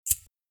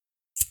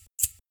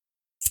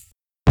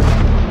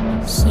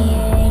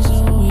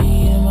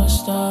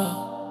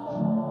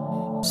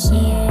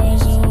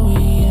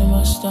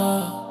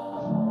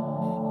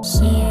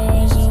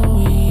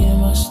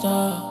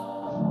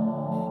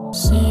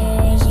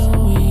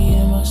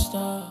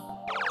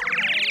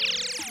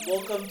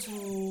welcome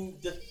to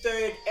the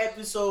third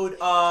episode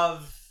of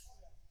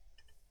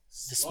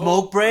the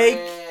Smoke Break.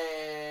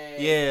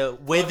 Yeah,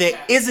 where there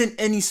isn't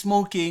any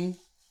smoking,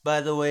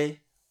 by the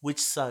way, which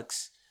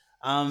sucks.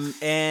 And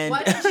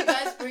why don't you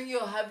guys bring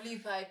your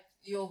Habli pipe,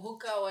 your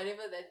hookah,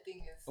 whatever that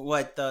thing is?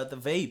 What the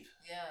vape?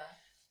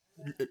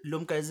 Yeah.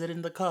 Lumka, is it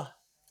in the car?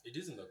 It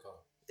is in the car.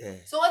 Yeah.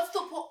 So what's the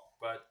point?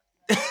 But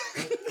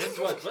guess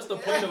what? What's the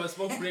point of a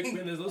smoke break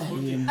when there's no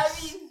smoking? I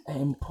mean, I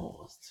am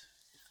paused.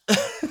 No,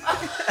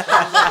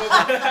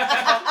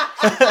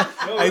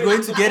 Are you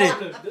going to get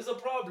it? There's a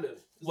problem. There's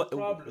What a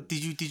problem.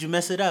 did you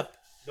mess it up?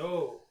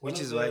 No. Which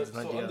is why it's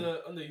not so here.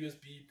 on the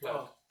USB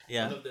plug.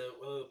 Yeah. One of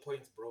the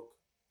points broke.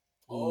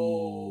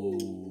 Oh.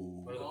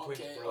 One of the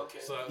points broke.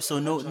 So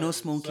I'm no charging.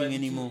 smoking So I need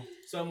to- anymore.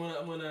 So I'm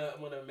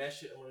gonna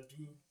mash it. I'm gonna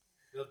do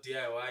a little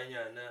DIY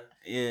now.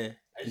 Yeah.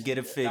 You get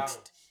it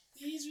fixed.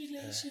 These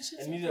relationships.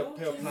 I need a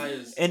pair of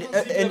pliers. And See,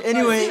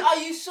 anyway, are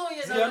you sure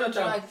you're See, not I'm on not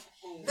done. drugs?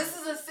 This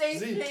is a safe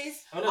See,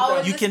 place. I'm not Our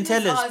done. You can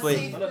tell listeners us, are a boy.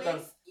 safe I'm not done.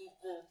 place.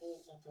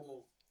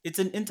 it's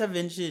an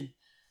intervention.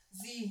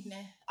 Z, nah.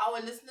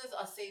 Our listeners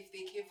are safe. They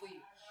care for you.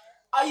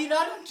 Are you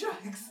not on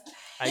drugs?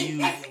 Are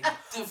you?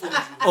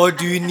 Or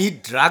do you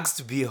need drugs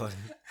to be on?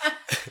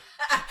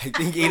 I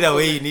think either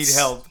way you need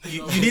help.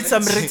 You need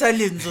some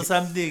Ritalins or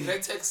something.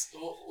 Retex,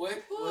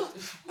 what?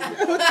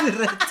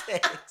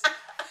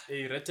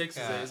 Hey, Retex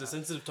is a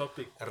sensitive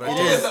topic.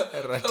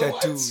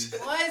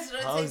 Ratatouille. Why is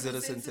How Retex is it a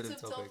a sensitive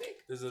sensitive topic? topic?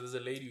 There's a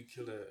lady who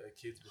killed her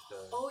kids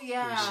with Oh Red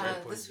yeah,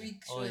 this poison.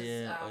 week she Oh, was.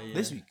 yeah, oh, yeah.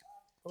 This week.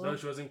 No,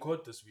 she was in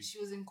court this week. She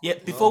was in court. Yeah.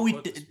 this Before we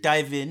God, this week.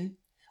 dive in,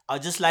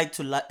 I'd just like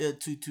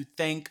to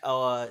thank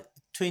our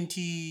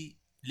 20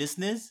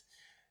 listeners.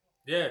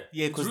 Yeah.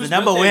 Yeah, It's because the Ruth's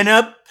number birthday. went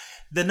up.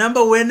 The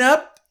number went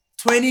up.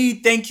 20.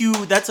 Thank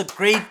you. That's a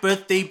great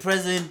birthday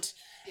present.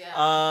 week.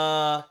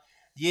 Yeah.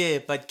 Yeah,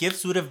 but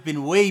gifts would have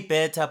been way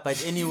better.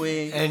 But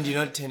anyway, And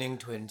you're not turning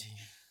 20.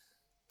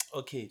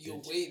 okay. You're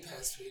Good. way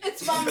past me.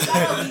 It's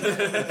Mambara week.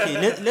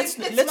 Okay, let's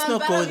It's let's not go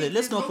Mambara there. week,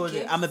 Let's there's not no go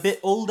there. gifts. I'm a bit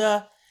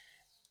older.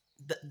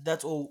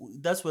 That's all.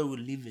 That's where we'll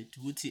leave it.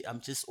 Wuti, I'm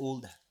just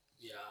older.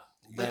 Yeah.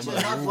 But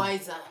you're not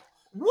wiser.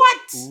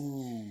 What?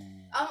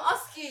 I'm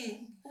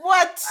asking.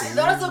 What?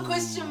 That was a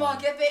question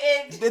mark at the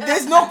end.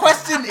 There's no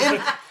question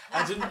in.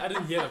 I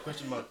didn't hear a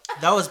question mark.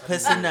 That was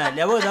personal.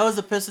 That was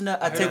a personal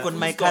attack on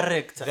my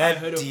character. I That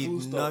heard a did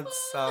full stop. not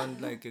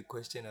sound like a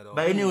question at all.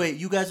 But anyway,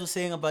 you guys were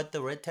saying about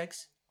the red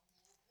text.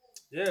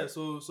 Yeah,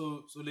 so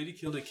lady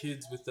killed her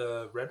kids with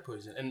rat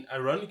poison, and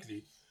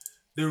ironically,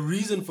 the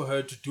reason for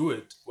her to do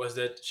it was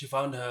that she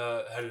found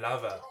her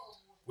lover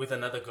with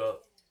another girl.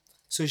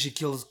 So she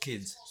kills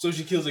kids. So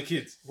she kills the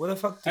kids. What the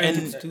fuck do And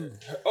kids do?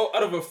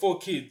 out of her 4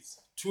 kids,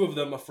 2 of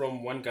them are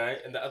from one guy,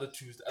 and the other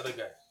 2 is the other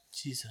guy.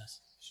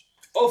 Jesus.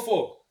 All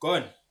 4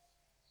 gone.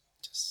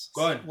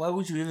 Gone. Why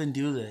would you even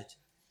do that?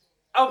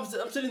 I'm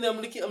sitting there.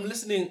 I'm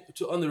listening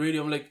to on the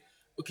radio. I'm like,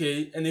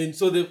 okay, and then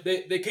so the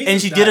case. And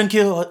is she done. didn't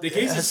kill The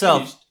case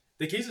herself. is finished.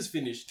 The case is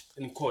finished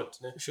in court.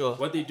 Ne? Sure.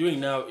 What they're doing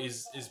now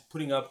is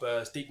putting up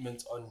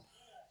statements on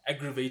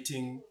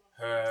aggravating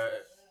her.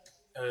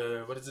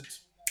 What is it?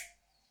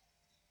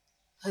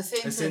 Her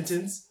sentence. Her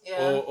sentence,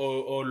 Yeah.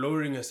 or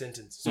lowering her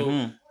sentence. So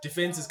Mm-hmm.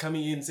 defense is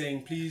coming in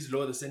saying, please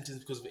lower the sentence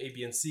because of A,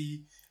 B, and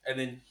C, and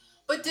then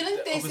But didn't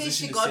The they say opposition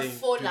she is got saying,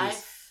 4 do this.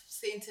 life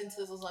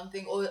sentences or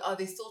something? Or are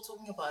they still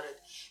talking about it?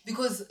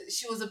 Because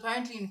she was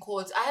apparently in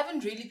court. I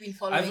haven't really been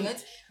following haven't-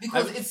 it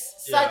because I've- it's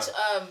yeah. such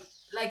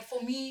like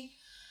for me,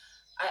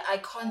 I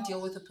can't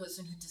deal with a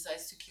person who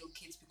decides to kill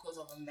kids because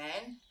of a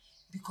man.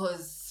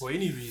 Because for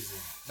any reason.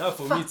 Now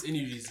for me, it's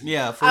any reason.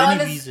 Yeah, for I any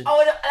wanna, reason.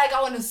 I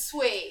want to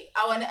swear.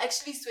 I want to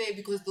actually swear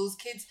because those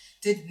kids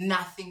did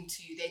nothing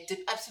to you. They did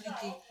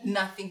absolutely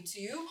nothing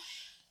to you.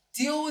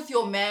 Deal with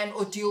your man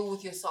or deal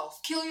with yourself.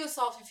 Kill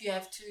yourself if you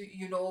have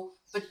to,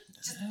 but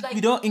just like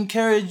We don't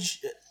encourage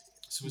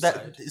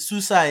Suicide.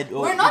 suicide.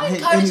 Or we're not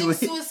encouraging anyway.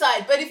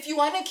 suicide, but if you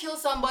want to kill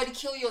somebody,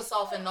 kill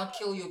yourself and not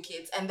kill your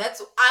kids. And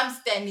that's I'm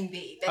standing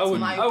there. That's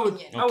my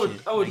opinion. I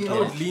would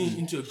Okay. lean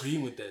into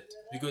agreeing with that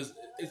because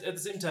at the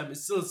same time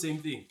it's still the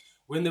same thing.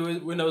 When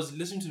I was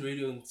listening to the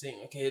radio and saying,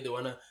 okay, they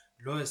wanna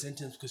lower a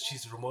sentence because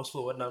she's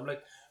remorseful, whatnot. I'm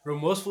like,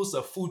 remorseful is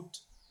a foot.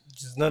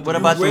 It's not What you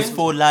about those went-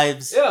 4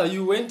 lives? Yeah,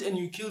 you went and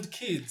you killed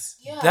kids,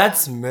 Yeah.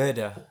 That's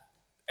murder.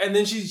 and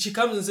then she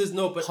comes and says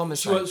no, but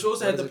Homicide. she also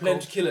What had is the it plan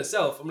called? to kill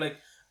herself. I'm like,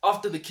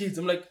 after the kids,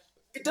 I'm like,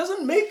 it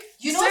doesn't make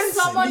sense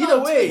someone either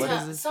on way. What is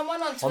Twitter, it?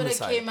 someone on Twitter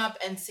Homicide. came up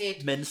and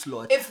said,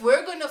 Manslaughter. if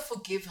we're gonna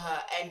forgive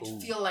her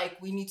and feel like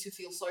we need to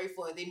feel sorry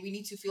for her, then we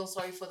need to feel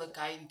sorry for the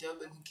guy in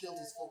Durban who killed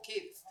his 4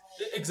 kids.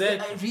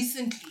 Exactly.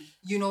 Recently,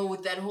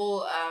 with that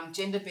whole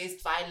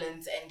gender-based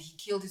violence, and he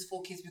killed his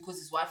 4 kids because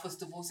his wife was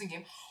divorcing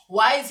him.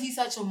 Why is he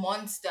such a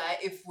monster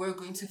if we're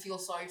going to feel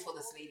sorry for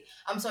this lady?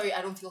 I'm sorry,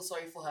 I don't feel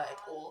sorry for her at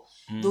all.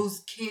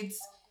 Those kids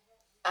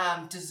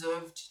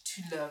deserved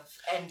to live,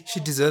 and She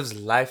deserves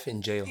life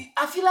in jail.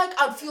 I feel like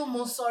I'd feel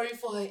more sorry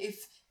for her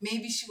if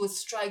maybe she was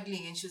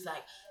struggling and she was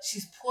like,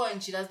 she's poor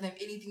and she doesn't have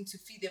anything to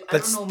feed them. I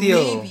But don't know,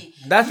 still, maybe.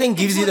 nothing It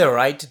gives you would- the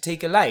right to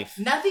take a life.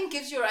 Nothing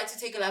gives you a right to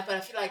take a life, but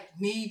I feel like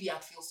maybe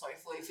I'd feel sorry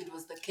for her if it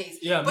was the case.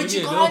 Yeah, but maybe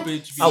you a little can't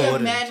bit see I a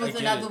wouldn't. man I with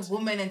get another it.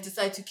 woman and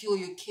decide to kill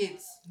your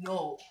kids.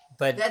 No.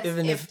 But That's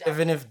even if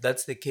effed up.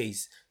 that's the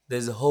case,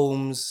 there's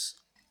homes.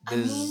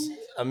 There's,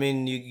 I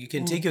mean, you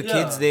can take your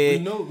kids there.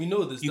 We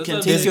know this. You That's can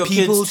what I take mean. your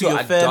people kids to to your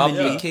adopt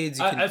family. your kids.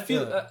 You can, I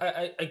feel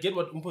yeah. I get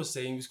what Umpo is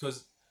saying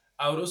because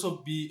I would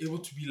also be able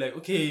to be like,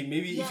 okay,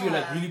 maybe if you're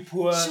like Yeah. really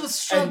poor, She was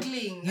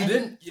struggling and you and-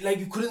 didn't like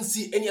you couldn't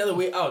see any other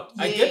way out.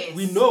 I get,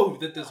 we Yes. know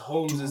that there's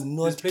homes, Do there's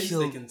not places kill-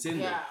 they can send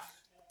them, Yeah.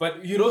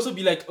 but you'd also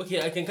be like,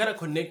 okay, I can kind of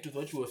connect with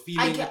what you were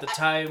feeling at the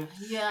time.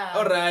 Yeah.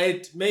 All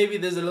right, maybe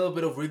there's a little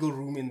bit of wiggle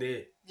room in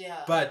there,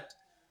 Yeah. but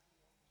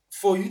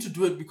for you to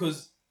do it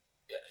because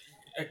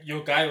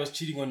your guy was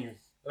cheating on you,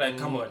 like,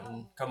 come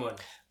on.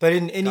 But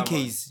in any Come on.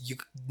 case,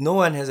 no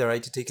one has a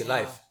right to take a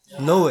life.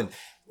 No one.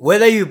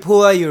 Whether you're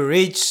poor, you're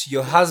rich,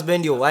 your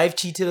husband, your wife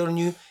cheated on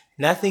you,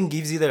 nothing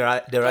gives you the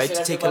right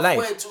to take a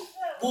life.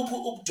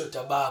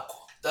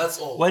 That's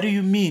all. What do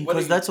you mean? What do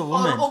Because you- that's a Or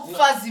woman.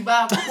 ubufazi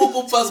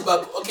bakho. First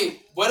back.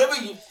 Okay, whatever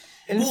you.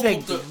 In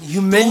fact,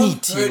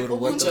 humanity don't hurt or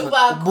what- Ubuntu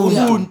bakho.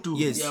 Ubuntu.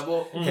 Yes. Yeah,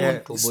 but Yeah, you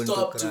Ubuntu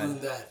stop clan.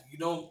 doing that. You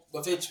know,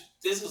 but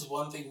this is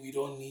one thing we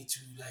don't need to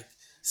like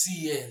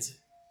see and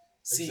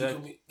see.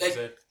 Exactly. Like,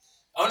 Exactly.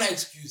 I want an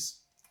excuse.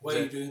 Why are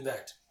you doing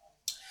that?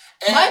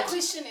 My And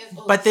question is,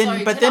 But then,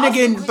 sorry, but can I then ask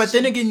a again,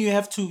 question?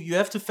 you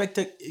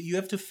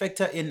have to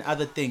factor in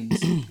other things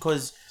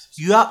because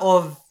you are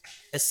of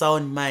a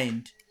sound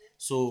mind.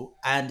 So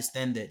I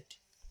understand that.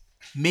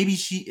 Maybe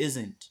she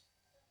isn't.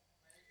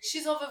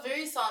 She's of a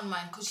very sound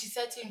mind because she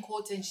sat in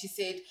court and she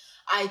said,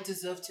 I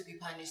deserve to be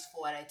punished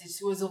for what I did.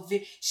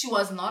 She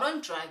was not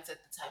on drugs at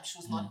the time. She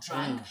was not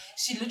drunk.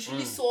 She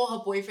literally saw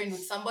her boyfriend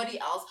with somebody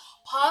else,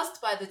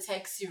 passed by the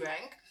taxi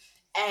rank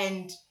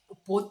and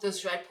bought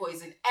this rat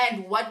poison.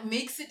 And what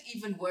makes it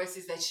even worse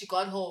is that she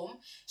got home,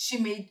 she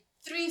made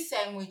 3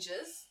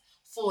 sandwiches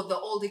for the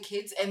older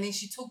kids, and then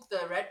she took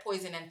the rat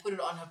poison and put it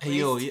on her breast. Hey,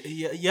 yo,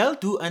 y'all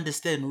do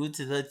understand what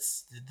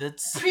that's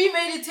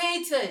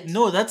Premeditated.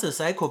 no, that's a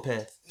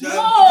psychopath. No!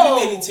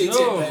 premeditated,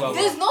 No, man. Baba.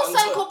 There's no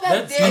psychopath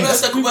That's, there. not that's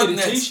psychopath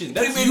premeditation.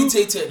 next. That's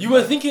Premeditated. You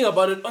were thinking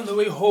about it on the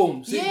way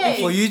home. saying, Yeah.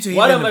 okay, For you to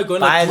what even am I gonna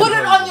buy do? the Put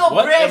it on your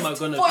What breast am I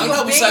gonna for do? your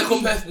I'm baby.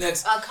 psychopath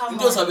next. Come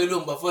Into on.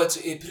 Sabelong, but for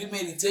a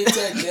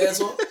premeditated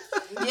leso,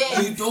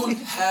 Yes. you don't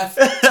have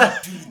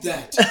to do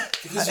that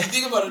because you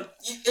think about it.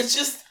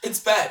 It's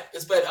bad.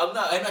 It's bad. I'm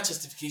not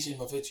justification,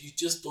 my friend. You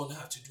just don't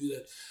have to do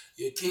that.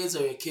 Your kids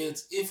are your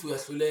kids. If we are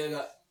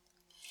Fulega,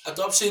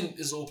 adoption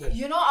is open.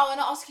 You know, I want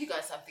to ask you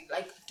guys something.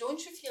 Like, don't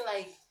you feel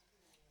like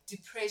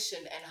depression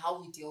and how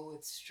we deal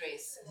with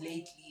stress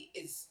lately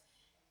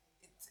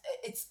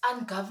it's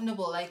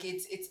ungovernable? Like,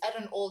 it's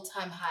at an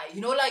all-time high.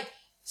 You know, like,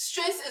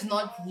 stress is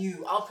not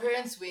new. Our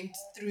parents went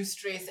through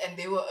stress and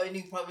they were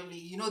earning probably,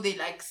 you know, they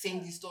like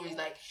saying these stories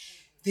like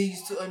they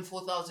used to earn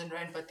 4,000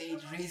 rand, but they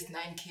raised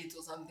 9 kids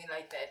or something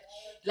like that.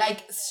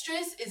 Like,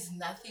 stress is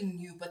nothing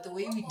new, but the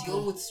way we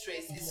deal with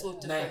stress is so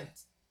different.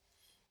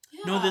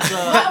 Yeah. No, there's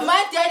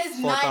my dad is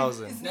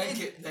 4,000. 9. Nine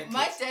kids.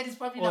 My dad is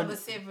probably Oh, number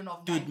 7 of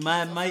 9 dude, kids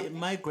my or my something.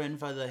 my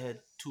grandfather had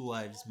 2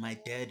 wives. My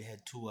dad had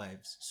 2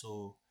 wives.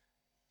 So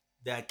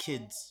they are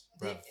kids,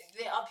 bro.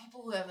 There are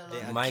people who have a lot.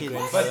 They are My kids.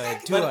 grandfather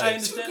had 2 but I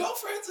wives. Two understand.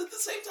 girlfriends at the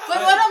same time.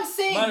 But what I'm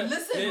saying, My-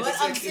 listen, yes,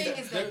 what I'm exactly saying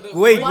that. is that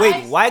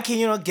Wait, why can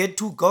you not get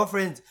 2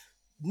 girlfriends?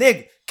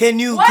 Nick, can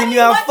you Why do you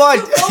want afford?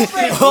 2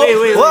 girlfriends?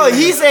 Wait, Well, wait.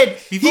 he said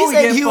Before we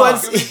he get far.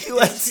 wants he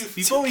wants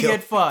Before we to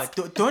get far,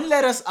 don't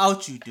let us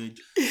out you, dude.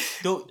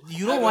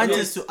 You don't want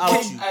us to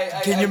out you.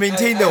 Can you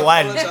maintain the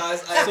one? I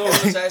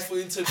apologize for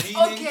intervening.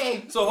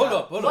 Okay. So hold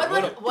up. What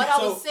I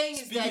So, was saying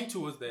is speaking that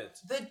towards that.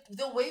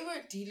 the way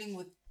we're dealing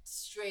with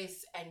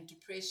stress and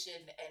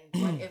depression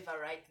and whatever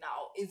right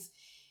now is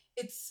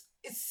it's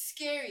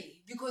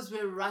scary because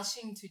we're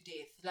rushing to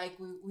death. Like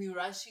we're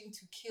rushing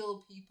to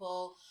kill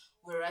people.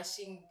 We're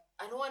rushing.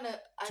 I kill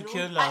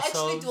actually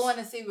ourselves. don't want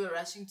to say we're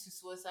rushing to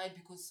suicide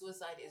because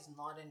suicide is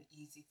not an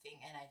easy thing,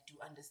 and I do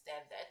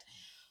understand that.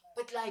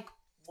 But like,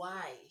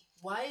 why?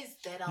 Why is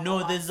that our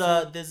No, there's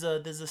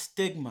answer? a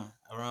stigma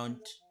around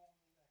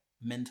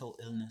mental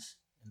illness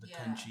in the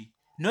Yeah. country.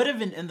 Not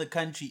even in the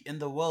country, in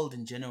the world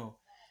in general.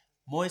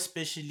 More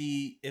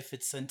especially if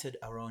it's centered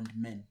around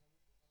men.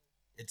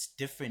 It's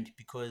different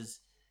because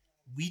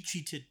we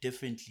treat it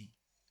differently.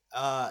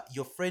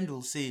 Your friend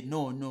will say,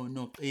 no,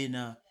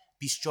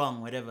 be strong,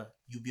 whatever.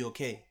 You'll be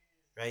okay,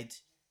 right?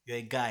 You're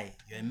a guy,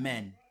 you're a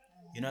man.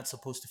 You're not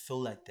supposed to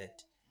feel like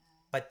that.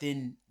 But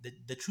then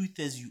the truth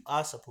is you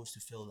are supposed to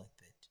feel like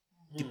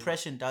that.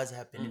 Depression does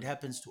happen. It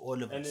happens to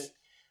all of And us.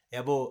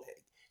 Yeah, but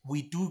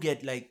we do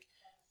get like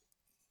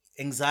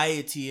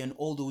anxiety and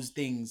all those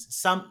things.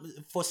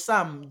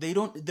 Some they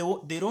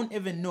don't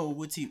even know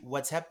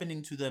what's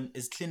happening to them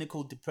is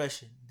clinical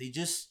depression. They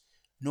just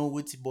know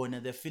what's born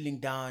and they're feeling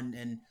down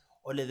and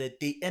all of that.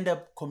 They end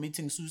up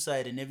committing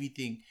suicide and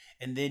everything,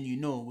 and then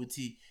in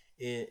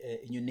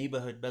your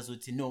neighborhood,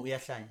 bazothi no,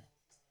 uyahlanya.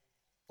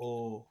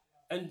 Or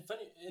And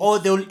funny, or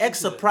they'll speaking act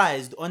to that-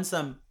 surprised on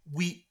some.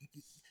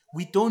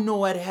 We don't know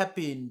what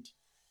happened.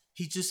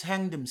 He just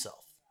hanged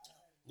himself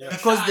Yeah.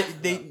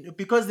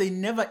 because they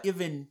never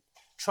even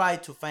try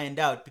to find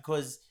out,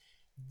 because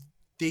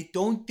they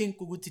don't think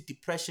Uguti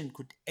depression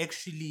could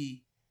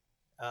actually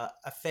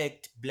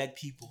affect black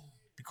people,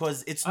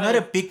 because it's not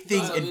a big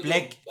thing No, in we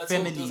black don't. That's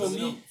what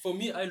families. For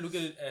me, I look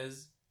at it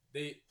as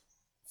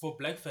for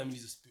black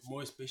families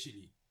more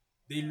especially,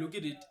 they look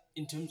at it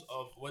in terms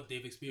of what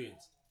they've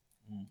experienced.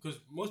 Because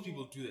most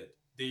people do that.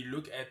 They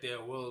look at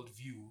their world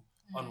view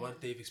on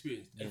what they've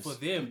experienced. And for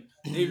them,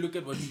 they look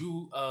at what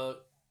you are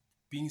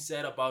being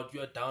sad about, you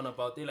are down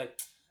about. They're like,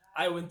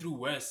 I went through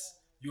worse.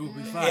 You'll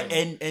be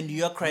fine. And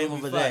you're crying You'll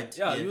be over fine. that.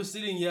 Yeah, you're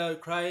sitting here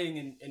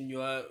crying and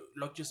you are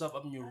locked yourself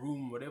up in your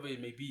room, whatever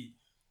it may be.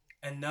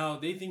 And now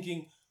they're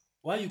thinking,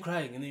 why are you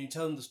crying? And then you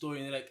tell them the story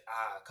and they're like,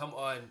 come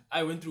on,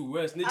 I went through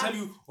worse. And they tell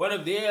you one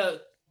of their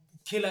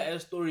killer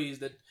ass stories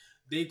that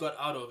they got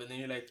out of, and then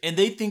you're like, And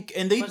they think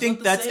But it's not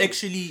the that's same.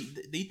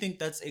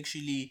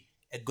 actually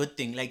a good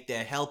thing. Like,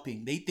 they're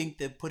helping. They think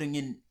they're putting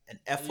in an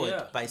effort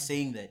Yeah. by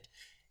saying that.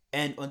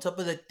 And on top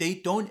of that, they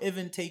don't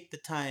even take the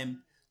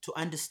time to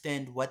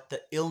understand what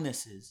the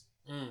illness is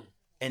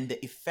and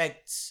the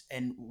effects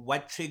and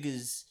what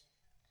triggers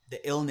the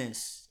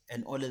illness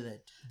and all of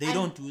that. They And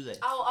don't do that.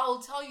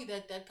 I'll tell you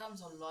that comes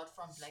a lot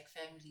from black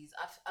families.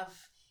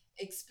 I've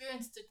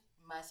experienced it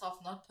myself,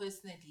 not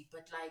personally,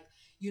 but like,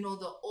 you know,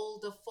 the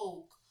older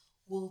folk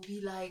will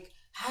be like,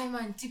 hi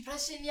man,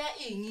 depression ya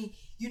eng,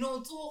 you know,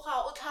 tsoga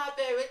o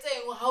tlhape,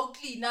 wetseng, how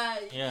clean ah?"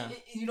 Yeah.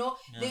 You know,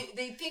 Yeah.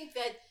 they think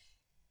that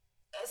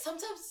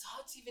sometimes it's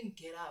hard to even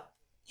get up,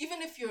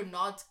 even if you're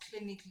not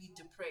clinically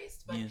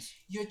depressed, but Yes.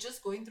 you're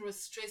just going through a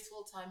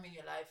stressful time in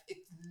your life.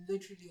 It's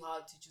literally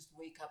hard to just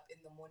wake up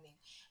in the morning.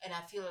 And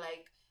I feel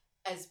like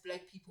as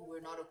black people,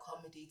 we're not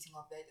accommodating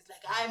of that. It's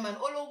like, hi man,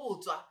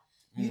 olobotwa.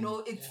 You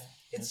know,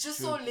 it's just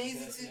so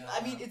lazy to.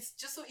 I mean, it's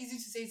just so easy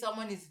to say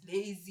someone is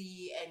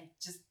lazy and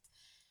just.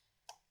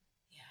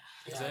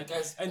 exactly.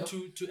 guys, And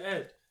to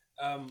add,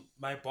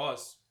 my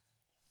boss,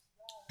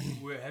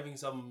 we're having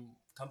some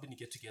company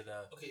get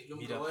together. Okay,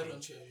 meet Lumka, up why thing,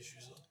 don't you have your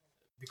shoes on?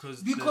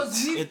 because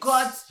Because we've it's-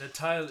 got. the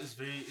tile is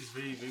very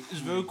It's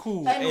very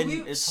cool And and,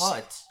 we- it's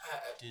hot.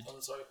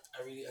 I'm sorry,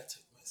 I really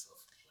attacked myself.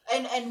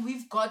 And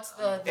we've got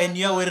the And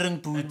you're wearing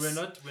boots.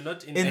 and we're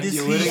not in, In this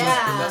any- heat.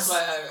 Yeah. That's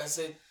why I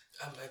said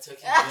I'm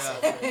attacking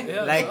myself. Right?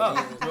 Yeah,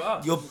 Like- you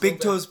are. Your big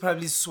toe is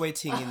probably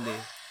sweating in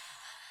there.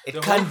 It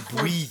The can't whole foot,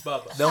 breathe.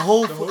 Baba. The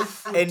whole The whole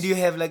foot, and you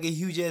have like a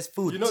huge ass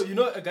foot. You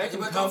know, a guy I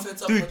can can come.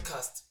 come Dude.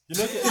 podcast. You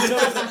know,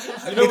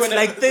 It's when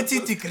like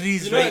 30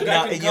 degrees you know, a right guy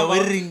now can and you're come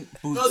out- wearing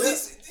boots. No,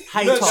 this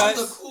High you know, a tops. guy,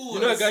 the cool you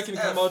know, a guy ones. can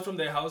come out from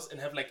their house and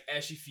have like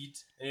ashy feet,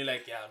 and you're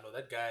like, yeah, no,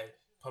 that guy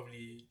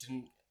probably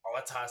didn't.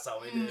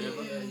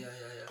 Yeah.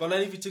 But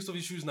then if he takes off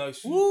his shoes now,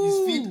 his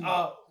Ooh. feet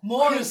are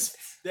Moist. crisp.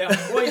 They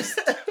are moist.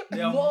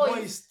 They are Moist.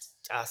 moist.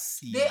 Just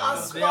see. They are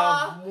They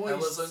are spa, I moist.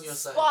 was on your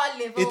side. spa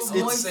level It's-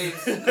 moist.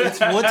 Safe. It's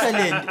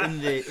Waterland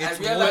in there. I It's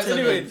realized I made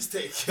a Anyway, Waterland.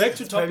 mistake. Back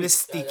to Probably topic.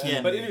 sticky.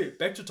 Yeah. But anyway,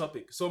 back to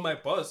topic. So my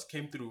boss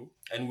came through,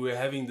 and we were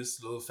having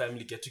this little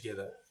family get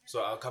together.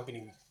 So our company,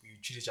 we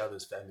treat each other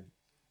as family.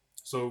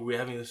 So we're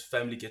having this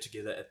family get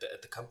together at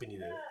the company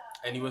there,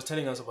 and he was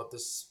telling us about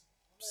this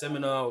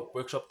seminar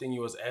workshop thing he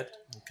was at,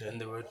 and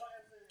there were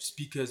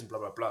speakers and blah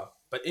blah blah.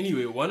 But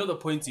anyway, one of the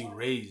points he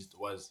raised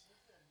was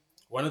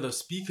one of the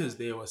speakers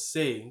there was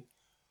saying,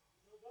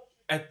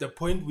 at the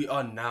point we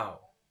are now,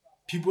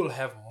 people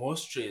have more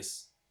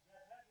stress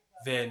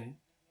than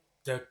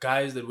the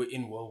guys that were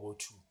in World War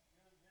II.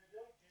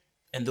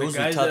 And those were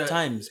guys tough that-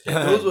 times.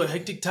 Those were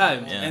hectic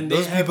times, Yeah. and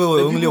Those they have- people were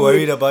the only people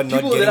worried about not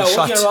people getting that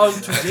are shot. walking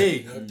around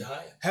today Not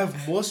die.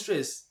 have more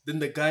stress than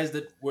the guys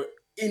that were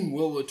in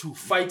World War II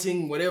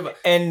fighting whatever.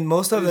 And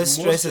most of the There's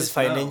more stress is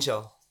stress now.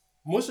 financial.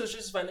 Most of the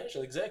stress is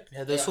financial, exactly.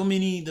 Yeah, there's so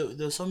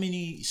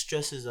many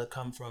stresses that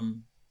come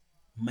from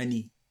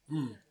money.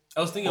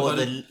 I was thinking Or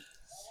about the it.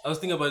 I was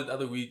thinking about it the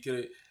other week,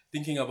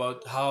 thinking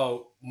about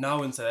how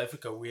now in South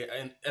Africa we're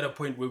at a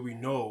point where we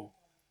know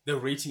the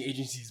rating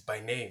agencies by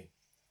name,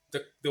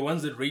 the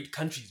ones that rate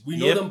countries. We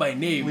know Yep. them by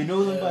name. We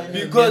know them by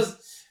name, because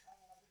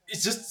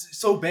it's just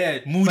so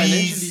bad. Moody's.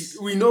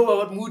 Financially. We know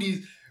about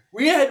Moody's.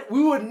 We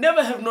would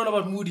never have known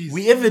about Moody's.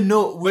 We even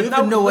know But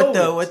now we what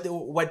know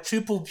what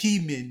triple P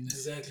means.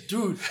 Exactly.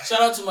 Dude,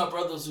 Shout out to my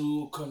brothers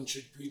who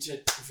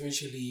contributed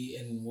virtually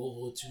in World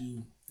War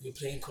II. We were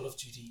playing Call of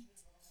Duty.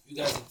 You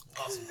guys are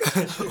awesome.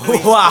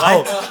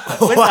 Wow.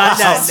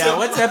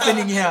 What's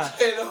happening here?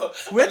 Hey, no,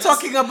 We're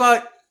talking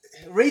about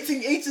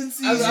rating agencies.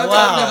 I'm We're just-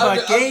 talking I'm about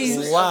just- I'm games.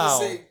 just Wow.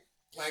 saying,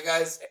 my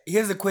guys,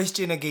 Here's the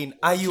question again.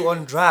 Are you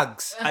on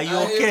drugs? Are you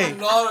I okay? am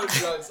not on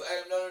drugs. I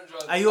am not on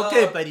drugs. Are you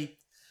okay, buddy?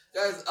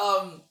 Guys,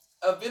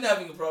 I've been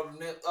having a problem.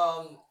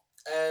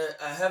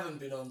 I haven't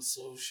been on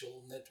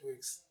social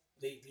networks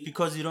lately.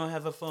 Because you don't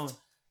have a phone.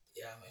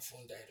 Yeah, my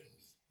phone died on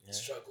me.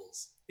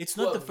 Struggles. It's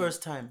not the Well,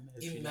 first time.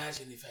 actually.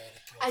 Imagine if I had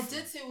a I girlfriend.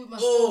 did say we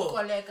must Oh. all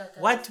collect a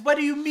What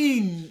do you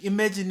mean?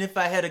 Imagine if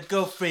I had a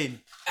girlfriend.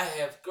 I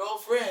have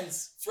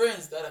girlfriends,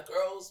 friends that are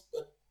girls,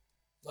 but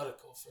not a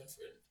girlfriend.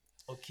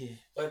 Okay.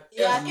 But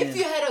Yeah, if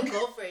you had a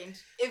girlfriend,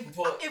 if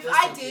But if that's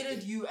I not dated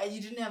okay. you and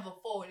you didn't have a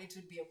phone, it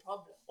would be a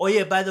problem. Oh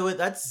yeah, by the way,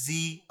 that's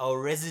Z, our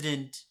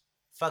resident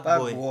fuck Fuck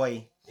boy.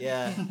 boy.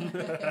 Yeah,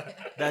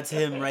 that's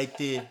him right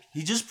there.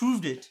 He just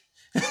proved it.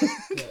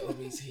 yeah,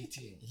 always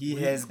hating. He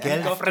has Week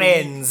after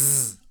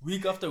girlfriends.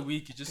 Week after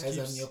week, it just Guys,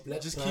 I'm keeps your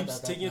black just brother keeps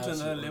that taking it to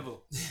loves another you.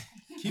 level.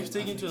 Keeps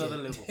taking it to another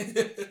level.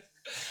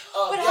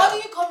 But how do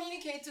you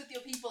communicate with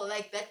your people?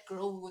 Like that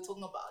girl we were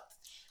talking about.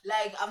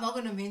 Like, I'm not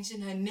gonna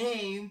mention her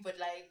name, but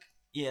like,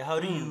 Yeah, how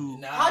do you?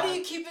 Nah, how do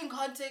you keep in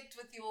contact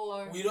with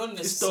your? We don't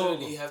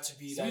necessarily have to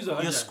be like Your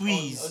on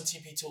squeeze.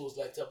 TP tools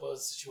like type of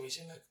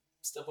situation like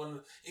step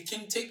on. It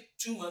can take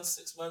 2 months,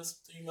 6 months,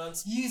 3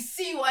 months. You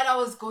see what I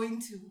was going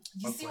to.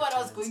 You Fuck see what what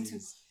I was talent going to.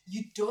 is.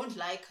 You don't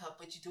like her,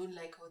 but you don't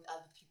like her with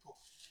other people.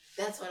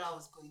 That's what I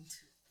was going to.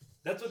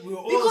 That's what we were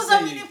all Because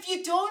saying. I mean, if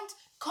you don't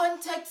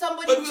contact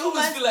somebody, But in we 2 always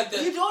months, feel like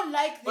that. you don't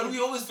like them. But we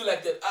always feel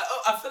like that.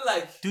 I feel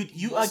like Dude,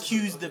 you most of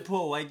accused okay. the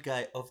poor white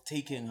guy of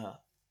taking her.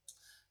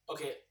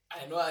 Okay,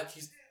 I know I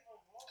accused.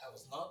 I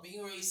was not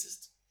being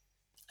racist.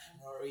 I'm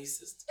not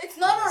racist. It's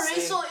not I'm a saying-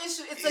 racial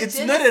issue. It's a It's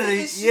jealousy not a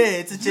issue.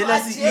 yeah, it's a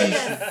jealousy you are issue.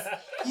 jealous.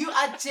 You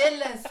are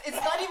jealous.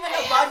 It's not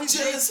even about his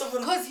jealous race of her.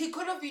 because he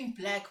could have been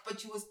black,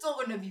 but you were still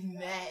gonna be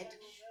mad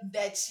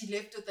that she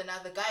left with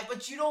another guy.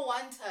 But you don't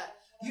want her.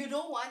 You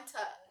don't want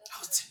her. I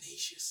was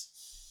tenacious.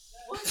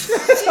 What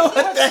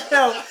the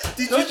hell?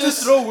 Did Don't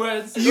just throw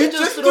words. You Don't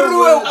just throw threw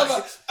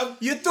words.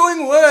 You're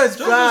throwing words,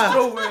 Don't just bruh.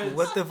 throw words.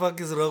 What the fuck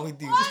is wrong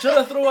with you? He's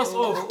trying to throw us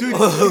off. Dude,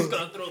 he's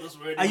gonna throw this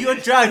word. Are you on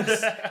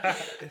drugs?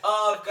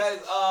 Guys,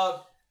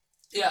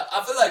 yeah,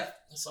 I feel like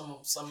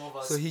some of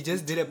us. So he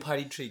just did a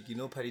party trick, you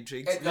know, party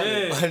tricks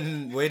Yeah.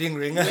 on Wedding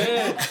Ringer.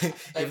 Yeah.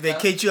 If they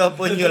catch you up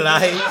on your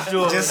lie,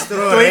 just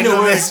throw Throw a in a random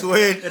word. ass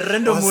word,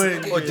 Random or,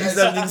 word. or do Guys,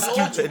 something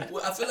we all do- stupid.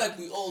 I feel like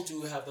we all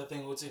do have the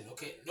thing within.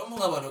 Okay, no more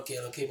about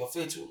okay, but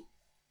fair too.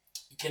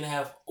 You can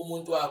have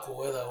umuntu wakho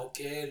whether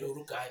okay,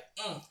 lo guy,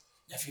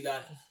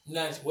 yafilana,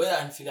 mnandi, whether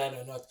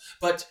anifilana or not.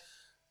 But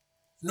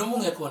no more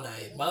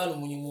naye, mara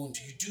nomunye umuntu,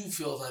 you do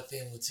feel that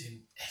thing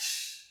within.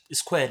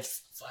 It's quite.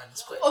 Fine,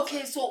 it's quite.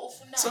 Okay, so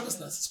So ufunani. it's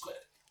not square.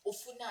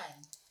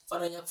 Ufunani.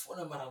 Fana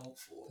yakufuna mara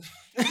mukufuna.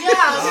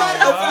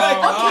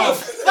 Yeah,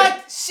 okay,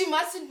 but she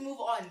mustn't move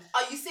on.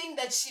 Are you saying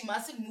that she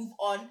mustn't move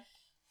on,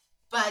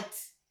 but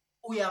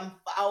we are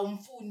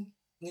umfuni?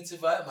 Ngithi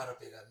vaya mara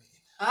bheka mina.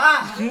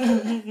 Ah,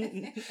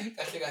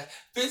 Kahle kahle.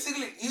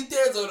 Basically, it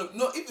is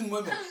no even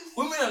women.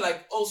 Women are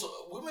also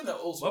What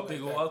like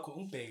big that. wakho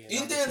ungibheke.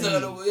 Into yenza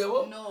lokho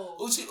yabo. no.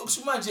 Uthi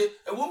manje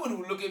a woman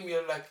will look at me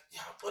and like,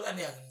 yeah, bola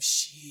ni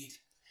angimshili.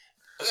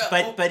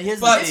 But here's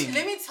the But- thing.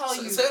 Let me tell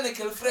you. Say a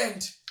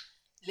girlfriend.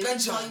 Let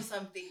me tell Kanjani? you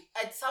something.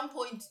 At some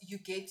point, you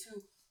get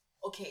to,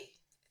 okay,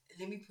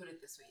 let me put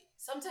it this way.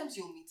 Sometimes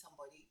you'll meet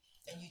somebody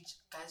and you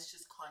guys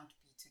just can't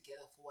be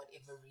together for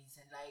whatever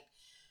reason. Like,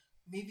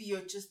 maybe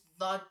you're just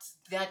not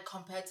that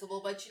compatible,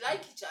 but you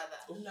like each other.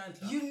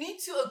 You need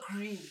to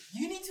agree.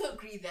 You need to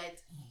agree that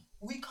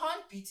we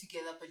can't be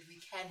together, but we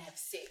can have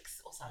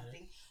sex or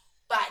something.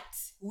 But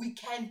we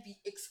can be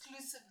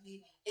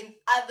exclusively in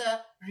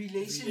other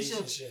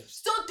relationships.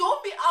 So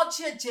don't be out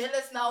here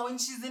jealous now when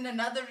she's in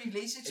another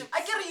relationship. I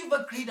get it, you've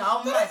agreed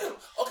how much?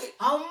 Okay.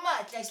 How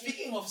much? Like,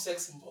 Speaking of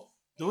sex and ball,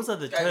 Those are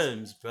the Guys.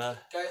 terms, bruh.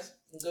 guys,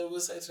 I'm gonna go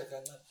sidetrack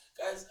on that.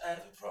 Guys, I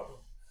have a problem.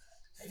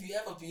 Have you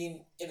ever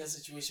been in a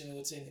situation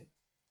with any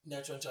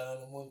natural channel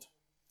umuntu?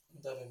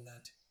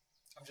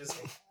 I'm just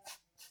saying.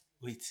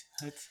 Wait.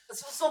 What?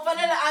 so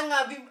fanele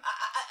angabi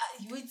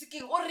you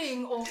thinking o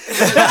ring or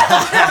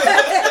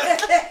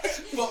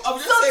But I'm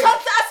just so saying.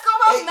 that's ask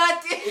about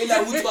nothing.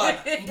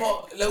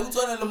 La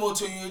utwana le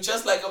motho, you're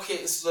just like, okay,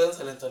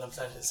 sizoyenza lento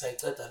namhlanje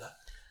sayiceda la.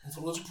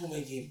 Ngifuna ukuthi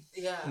uphume game.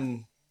 Yeah.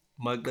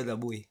 Maqeda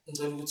boy.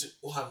 Ngicela ukuthi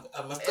uhambe.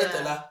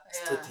 Amasiceda la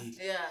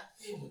sicedile. Yeah.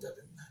 Hey, umuntu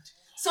abe mnandi.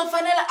 So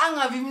fanele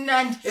angabi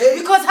mnandi Hey.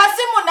 because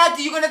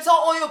hasimunandi you're going to tell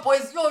all your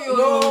boys yo.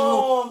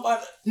 No,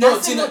 but no,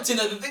 Nothing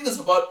Tina, the thing is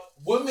about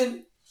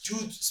women do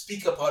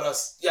speak about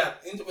us. Yeah,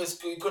 in the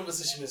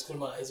conversation is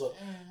cool as well.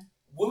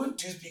 Women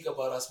do speak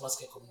about us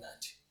maske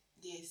komnandi.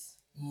 Yes.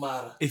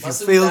 Mara. If you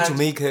Masimnandi, fail to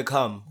make her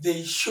come,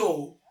 they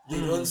show, they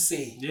don't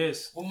say.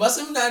 Yes.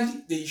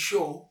 Masimnandi, they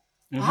show.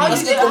 How do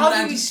Maske they, how do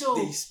komnandi, we show?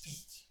 They speak.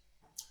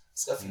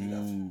 Skafika.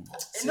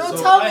 No,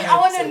 So tell me. I had-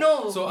 want to so-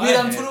 know. So Mina I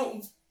had-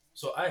 mfuna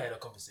So I had a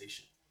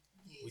conversation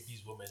Yes. with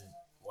these women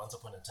once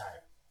upon a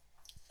time,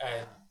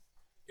 and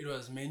it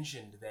was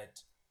mentioned that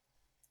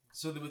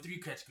so there were 3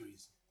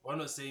 categories. One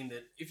was saying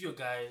that if your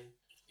guy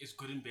is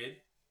good in bed,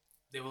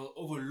 they will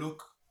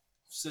overlook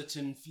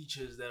certain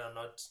features that are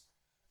not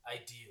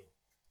ideal,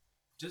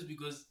 just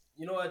because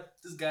you know what,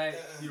 this guy,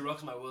 he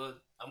rocks my world.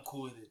 I'm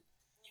cool with it.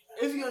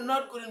 If you're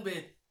not good in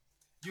bed,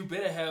 you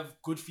better have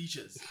good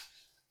features.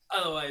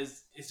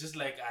 Otherwise, it's just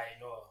like I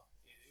know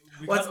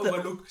we What's can't the-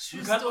 overlook.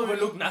 You can't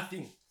overlook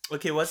nothing.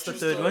 Okay, what's the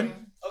third story.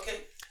 one? Okay.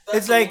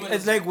 It's like-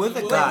 it's like with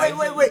a guy.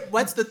 Wait.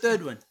 What's the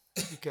third one?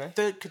 okay.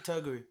 Third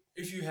category.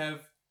 If you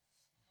have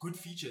good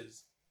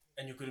features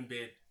and you're good in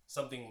bed,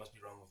 something must be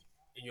wrong with you.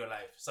 in your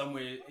life.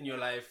 Somewhere in your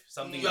life,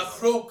 something You is are wrong.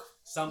 broke.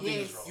 Something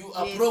Yes. is wrong. You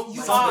are broke. You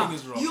man. Something are.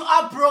 is wrong. You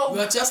are broke. You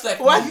are just like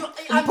What? me.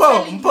 I'm Mpo,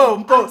 telling Mpo,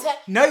 you, Mpo. I'm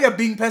te- Now you're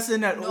being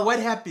personal. No. What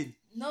happened?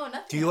 No,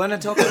 nothing. Do you want to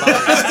talk about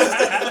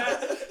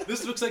it?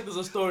 This looks like there's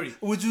a story.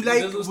 Would you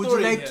There's like? a Would you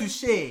story like here. to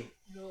share?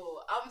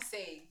 No, I'm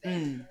saying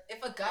that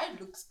if a guy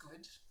looks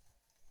good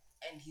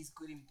and he's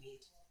good in bed,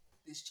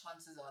 there's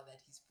chances are that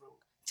he's broke.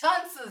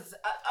 Chances.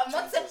 I'm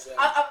not saying. Chances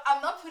are.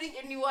 I'm not putting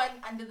anyone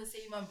under the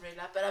same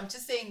umbrella, but I'm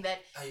just saying that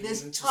Are you there's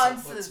willing to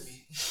support chances.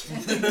 me?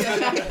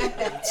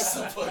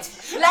 Support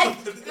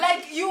me.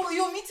 like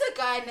you meet a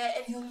guy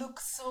and he'll look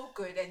so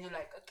good and you're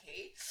like,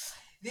 okay.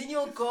 Then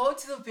you'll go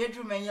to the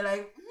bedroom and you're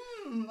like,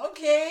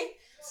 okay.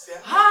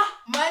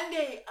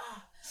 Monday.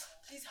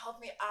 Please help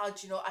me out.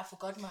 I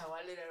forgot my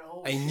wallet at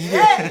home. I need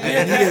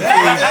it.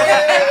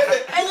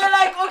 And you're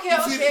like, okay.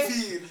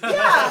 Feel.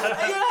 Yeah.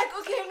 And you're like,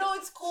 okay, no,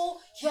 it's cool.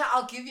 Yeah,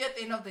 I'll give you at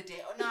the end of the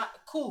day. Oh, nah,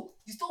 cool.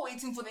 You're still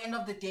waiting for the end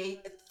of the day.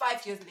 It's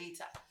 5 years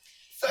later.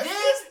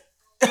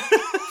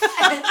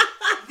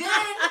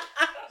 Then,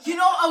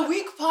 a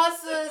week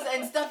passes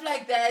and stuff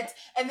like that.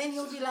 And then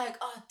he'll be like,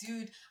 oh,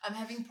 dude, I'm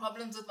having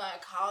problems with my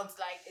accounts.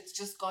 Like, it's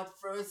just got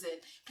frozen.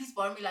 Please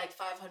borrow me like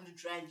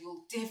 500 rand.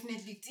 You'll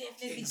definitely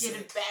get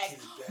it back.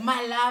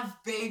 My love,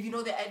 babe.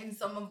 They're adding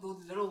some of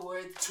those little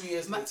words. 2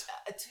 years later.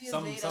 2 years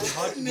Some later.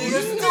 hot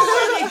You're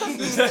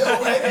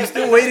still waiting. I'm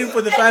still waiting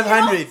for the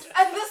 500.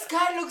 And this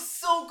guy looks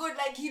so good.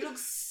 Like, he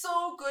looks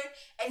so good.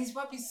 And he's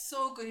probably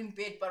so good in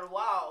bed. But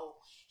wow,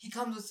 he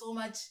comes with so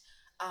much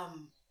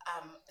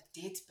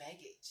date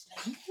baggage.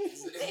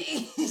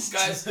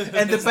 Guys, And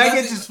the there's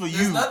baggage nothing- is for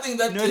There's you, nothing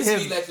that not gives him.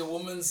 me like a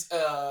woman's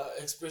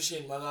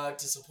expression, Maga,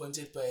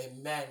 disappointed by a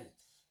man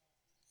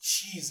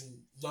she's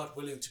not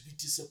willing to be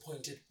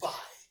disappointed by.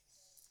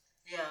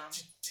 Yeah.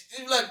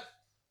 You're like,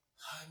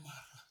 hi, Mara.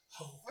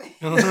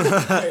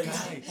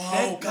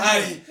 How?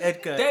 Guy.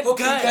 Edgar. That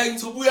Okay, guy. guy,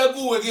 so we are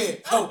go again.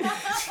 How?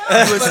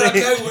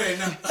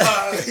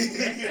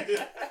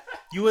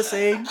 You were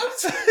saying?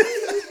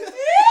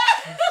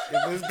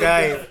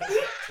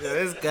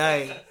 This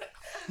guy.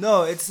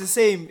 No, it's the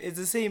same. It's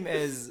the same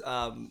as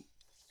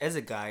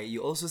a guy.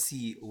 You also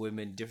see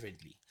women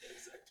differently.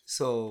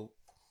 So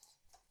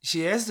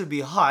she has to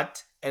be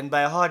hot, and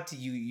by hot,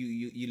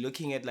 you're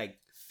looking at like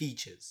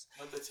features.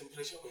 Not the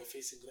temperature we're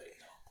facing right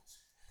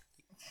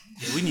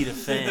now. We need a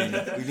fan.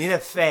 We need a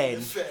fan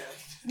Fair.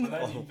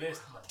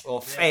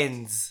 or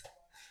fans.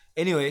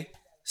 Anyway,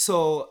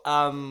 so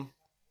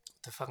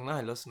the fuck now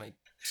I lost my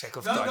track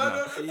of thought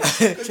now. Change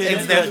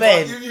It's the the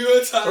fan. Give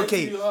you a time.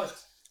 Okay,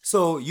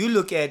 so you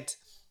look at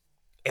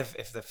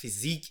if the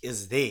physique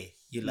is there,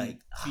 you're like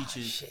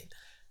features, shit.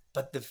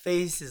 But the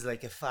face is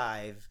like a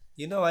 5.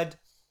 You know what?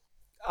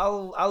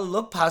 I'll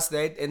look past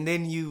that, and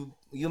then you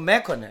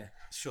mac on her.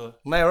 Sure.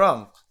 Am I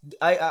wrong?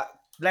 I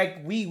like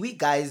we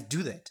guys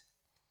do that.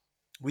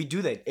 We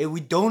do that, and we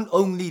don't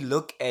only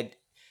look at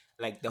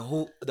like the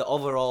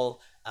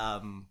overall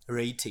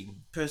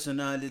rating.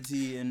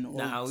 Personality and all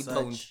Nah, we such.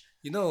 don't.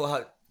 You know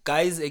how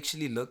guys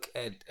actually look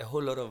at a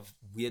whole lot of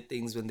weird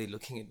things when they're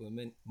looking at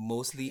women.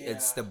 Mostly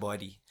it's the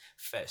body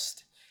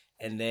first,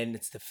 and then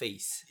it's the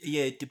face.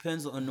 Yeah, it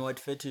depends on what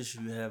fetish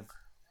you have.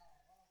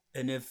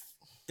 And if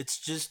it's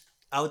just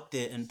out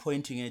there and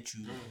pointing at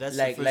you, that's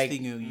Like the first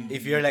thing you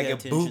if you're like pay a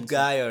attention boob to.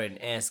 guy or an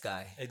ass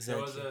guy.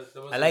 Exactly.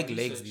 I like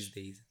legs these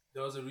days.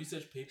 There was a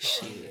research paper.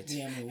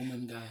 Yeah, I'm a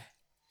woman guy.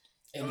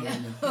 Any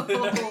woman.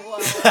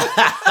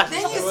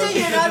 Then you say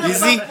you're not a You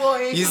see,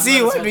 fuckboy. you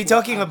see what we're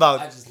talking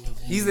about. I just love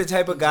him. He's the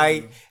type of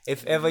guy.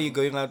 If ever you're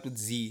going out with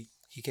Z,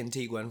 he can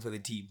take one for the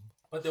team.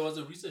 But there was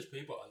a research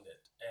paper on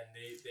that, and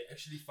they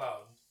actually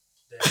found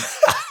that.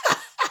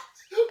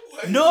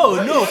 No,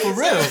 for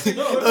real.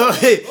 Oh,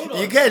 hey,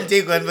 you can't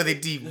take one for the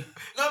team.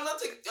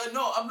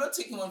 No, I'm not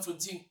taking one for the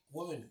team.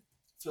 Women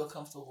feel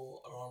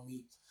comfortable around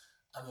me.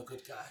 I'm a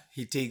good guy.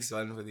 He takes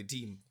one for the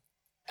team.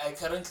 I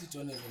currently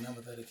don't have a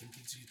number that I can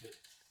give to you, but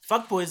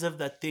Fuckboys have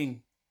that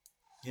thing.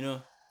 You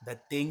know,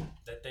 that thing.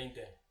 That thing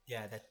there.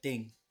 Yeah, that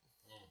thing.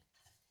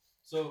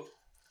 So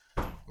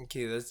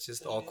Okay, that's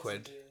just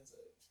awkward.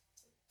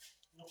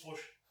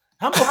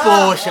 I'm a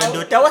Porsche,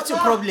 Ndota. What's your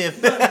problem?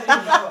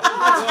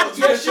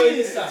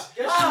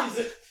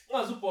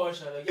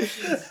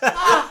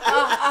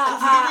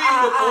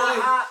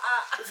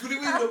 if you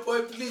leave the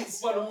boy,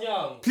 please.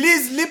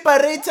 Please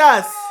liberate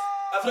us.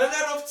 I've run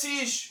out of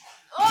tissue.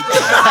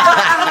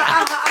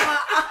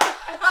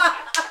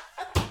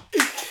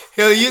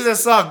 He'll use a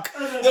sock. The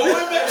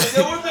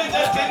women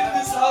that get in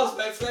this house,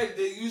 my friend,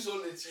 they use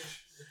all the tissue.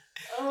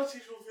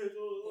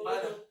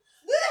 Madam,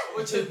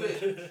 what's your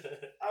bed?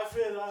 I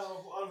feel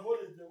I'll hold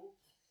it though.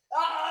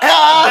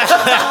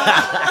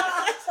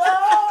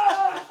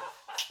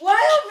 Why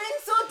are men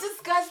so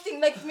disgusting?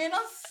 Like, men are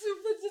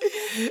super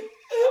disgusting.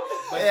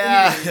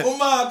 Yeah. Oh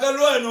my God,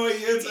 I know he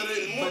hates it.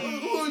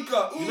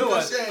 you know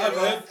what?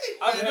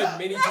 I've heard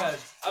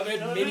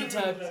many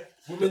times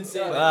women say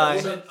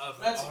Bye. that women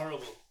are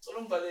horrible.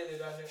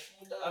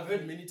 I've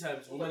heard many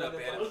times women are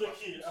bad. That was the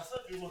key. I said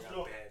you must They are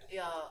know. bad.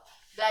 Yeah.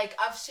 Like,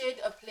 I've shared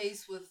a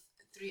place with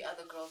 3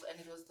 other girls, and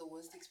it was the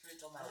worst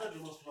experience of my I life. thought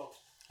it was blocked.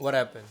 What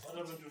happened? What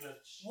happened to that?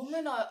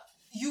 Women are.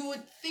 You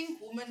would think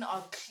women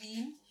are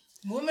clean.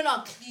 Women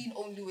are clean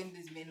only when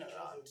there's men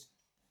around.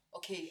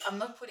 Okay, I'm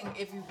not putting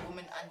every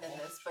woman under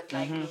this, but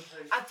like,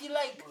 I feel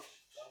like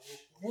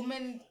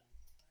women,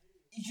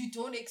 you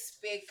don't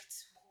expect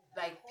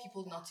like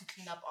people not to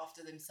clean up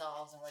after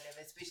themselves and whatever,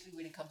 especially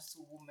when it comes to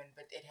women,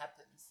 but it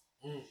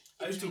happens.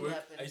 I used to really work.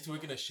 happens. I used to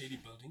work in a shady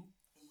building,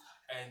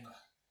 and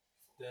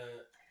the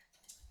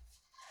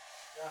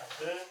Yeah,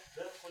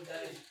 there for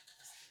that.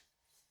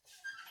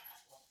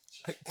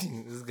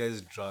 This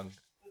guy's drunk.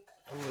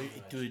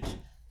 Dude.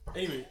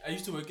 anyway, I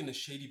used to work in a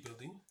shady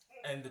building,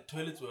 and the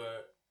toilets were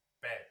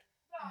bad.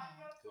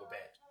 They were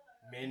bad.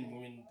 Men,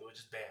 women, they were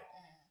just bad.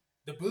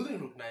 The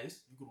building looked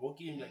nice. You could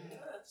walk in like,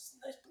 it's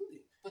a nice building.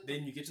 But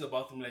then you get to the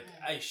bathroom like,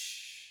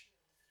 aish.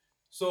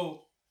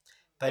 So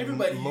But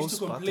everybody used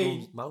to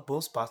complain.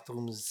 most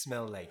bathrooms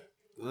smell like,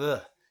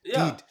 ugh.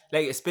 Yeah. Dude,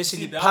 like especially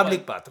See, that public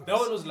one- bathrooms. That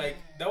one was like,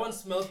 that one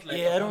smelled like.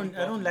 Yeah, a I public don't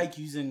bathroom. like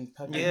using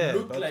public Yeah.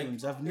 Looked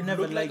bathrooms. I've it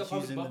never looked like a liked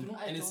public using bathroom,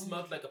 them. and it don't-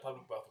 smelled like a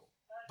public bathroom,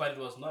 but it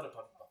was not a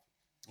public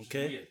bathroom. Which is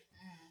Okay. weird.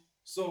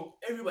 So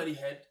everybody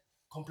had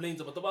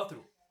complaints about the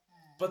bathroom,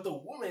 but the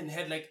woman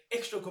had like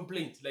extra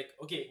complaints. Like,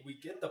 okay, we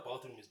get the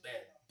bathroom is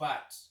bad,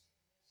 but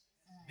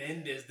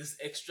then there's this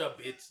extra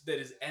bit that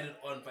is added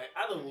on by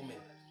other women,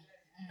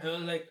 and I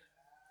was like,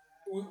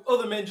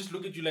 other men just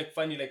look at you like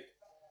funny, like,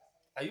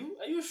 are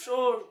you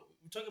sure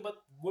we're talking about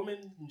women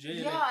in jail?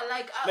 Yeah,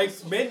 like I Like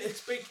also- men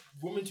expect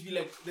women to be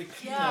like the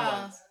cleaner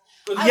Yeah. ones.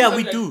 'Cause Yeah, we've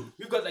we got, do. like,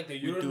 we've got like the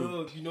do.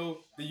 urinal, you know,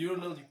 the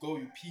urinal you go,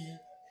 you pee.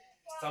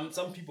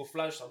 Some people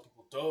flush, some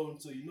people don't.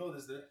 So you know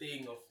there's the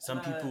thing of Some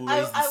people I,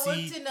 raise the I worked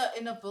seat.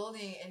 in a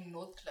building in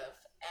Northcliffe,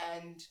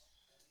 and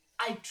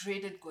I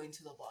dreaded going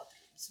to the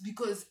bathrooms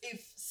because if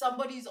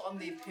somebody's on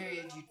their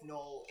period, you'd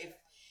know.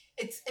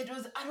 If it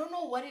was, I don't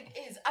know what it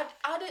is.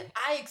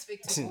 I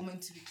expected a woman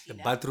to be The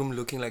clean. bathroom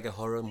looking like a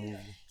horror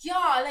movie.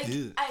 Yeah, like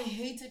Ew. I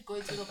hated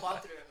going to the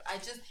bathroom. I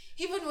just,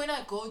 even when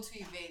I go to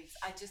events,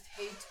 I just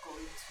hate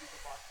going to the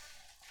bathroom.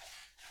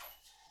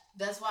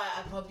 That's why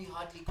I probably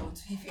hardly go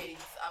to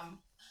events.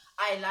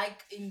 I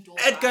like indoor.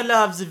 Edgar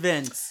loves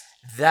events.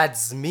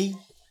 That's me.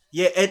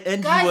 Yeah,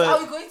 and Guys, you are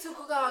were. we going to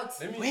cookouts?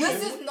 Let me-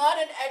 This let is not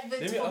an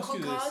advert let me for ask you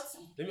this. cookouts.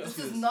 Let me ask This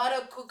you is this. not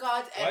a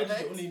cookout Why did advert.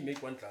 you only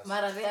make one class?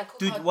 Mara, they are cookout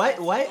Dude, why guys.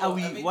 why are I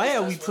we think why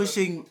are that's we what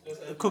pushing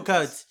I'm-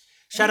 cookouts?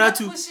 Shout We're out not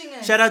to pushing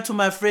it. shout out to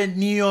my friend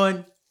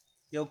Neon.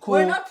 You're cool.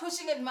 We're not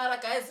pushing it, Mara,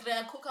 guys. They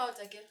are cookout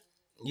again.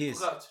 Yes.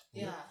 Look out.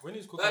 Yeah. When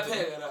is Bad cooking?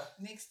 peg, right?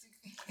 Next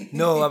week.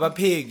 No,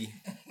 abapegi.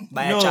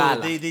 No,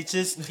 they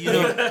just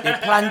They're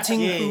planting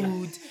Yeah.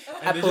 food,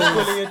 And they're apples, just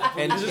calling it- and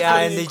they're just yeah,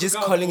 calling and it they're just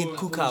cookout calling it for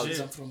cookout.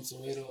 jail. I'm from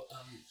Soweto.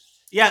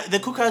 yeah, the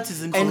cookout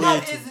is in And-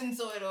 Cookout Soweto. is in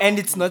Soweto. And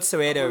it's not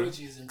Soweto.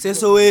 Apologies and Say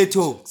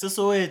Soweto. So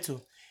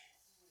Soweto.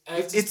 I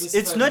have to It's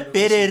specify not the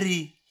location.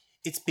 Berry,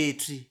 it's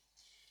Petri.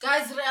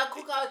 Guys, they are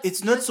cookout.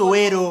 It's not Let's go.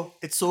 Soweto,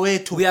 it's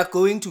Soweto. We are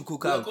going to We are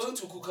cookout, going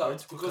to cook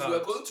out because we are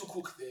going to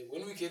cook there.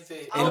 When we get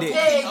there, And we're they-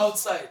 cooking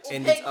outside.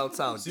 and it's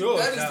outside.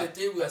 That is the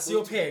day we are going to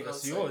Siyopeka, cook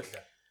outside. siyodla.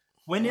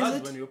 When is Ngazi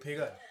it? when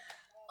uyopeka.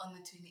 On the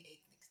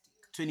 28th next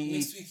week. 28.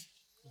 Next week.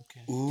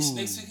 Ooh. It's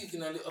next week you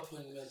can only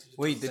appointment.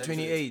 Wait, the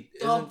 28th.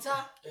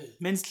 Doctor,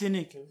 Men's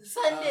clinic.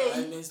 Sunday.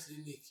 Women's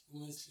clinic.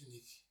 Women's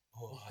clinic.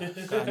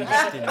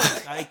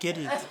 I get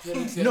it.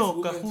 Apparently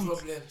No, have women kahutla.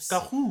 problems.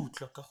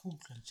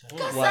 Kahutla,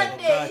 njalo.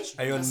 Sunday.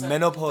 Are you on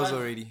menopause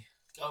already?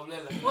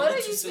 Kabulela. What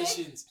are Two you saying?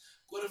 sessions.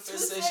 Go to Two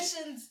first session.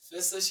 sessions.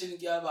 First session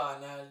ke ya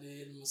bana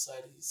le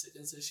mosadi.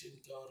 Second session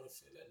ke ya hore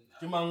fela nna.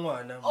 Ke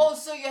mangwana. Oh,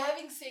 so you're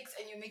having sex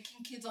and you're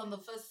making kids on the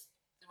first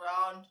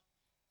round,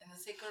 and the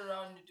second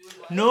round you're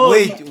doing what? No,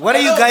 Wait, what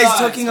are you Hello, guys guys.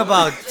 talking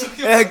about?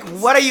 Like,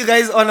 what are you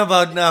guys on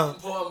about now?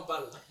 Mpo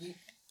Mpala.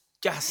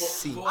 Just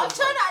see. I'm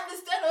trying to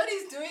understand what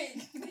he's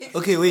doing.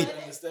 Okay, wait.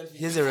 I understand you.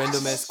 Here's a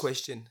random ass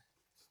question.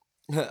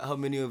 How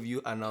many of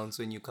you announce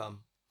when you come?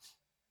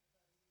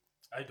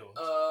 I don't.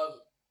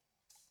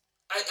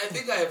 I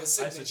think I have a I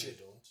signature, certainly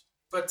don't.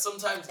 but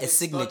sometimes it's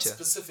signature. not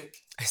specific.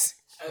 Yes.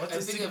 I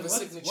think I have a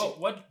signature.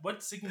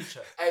 What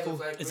signature? I have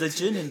a it's a vibrating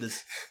gin leg. in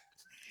this.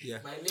 Yeah.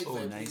 My leg Oh,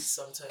 vibrates nice.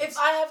 sometimes. If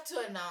I have to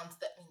announce,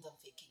 that means I'm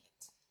faking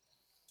it.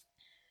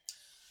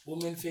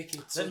 Women fake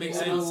it. That makes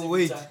they sense. announce every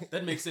Wait. time.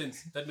 That makes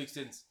sense. That makes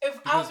sense.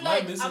 If Because I'm my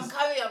like, missus- I'm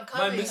coming,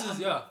 My I'm, missus,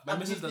 my I'm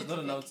missus does not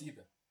definitely announce faking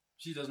either.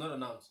 She does not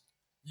announce.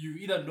 You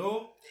either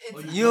know or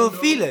It's- you You'll don't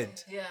know. feel it.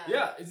 it. Yeah.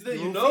 Yeah, it's either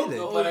you You'll know feel it.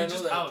 No, or but I you're know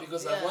just that out.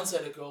 because Yeah. I once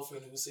had a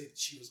girlfriend who said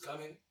she was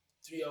coming.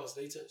 3 hours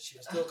later, she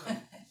was still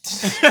coming.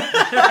 She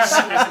was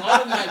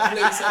not in my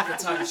place at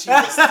the time. She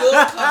was still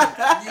coming.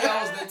 3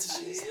 hours later,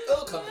 she was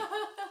still coming.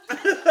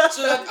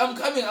 So like, I'm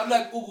coming. I'm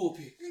like,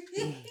 Ugupi.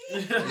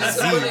 I'm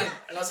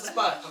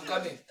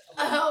coming.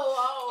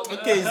 Oh wow.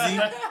 Okay, Z.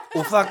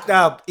 Oh, fucked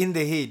up in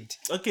the head.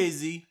 Okay,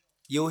 Z.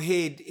 Your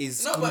head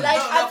is No, screwed. but Like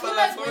No, I no, feel but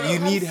like like, when you it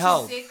comes need to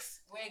help. sex,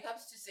 when it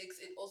comes to sex,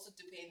 it also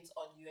depends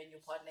on you and your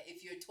partner.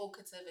 If you're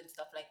talkative and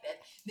stuff like that,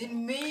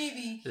 then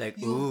maybe Like,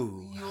 you'll,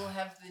 ooh. you'll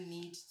have the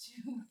need to.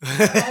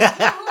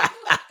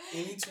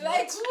 You need to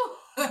like,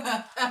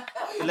 what?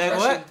 ooh. Like blushing,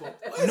 what? Mpo?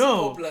 Why is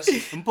No. Mpo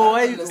blushing? Mpo,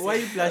 why I you don't why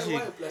you understand. blushing?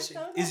 Why are you blushing?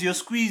 Is your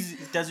squeeze?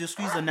 Does your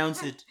squeeze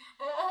announce it?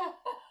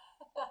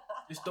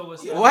 You stole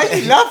us. Why are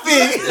you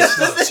laughing?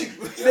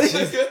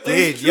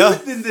 Dead, yo.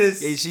 Truth in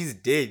this. Yeah, she's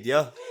dead,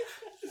 yo.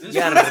 This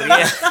Yeah, truth-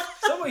 real.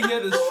 Someone hear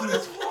this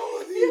truth.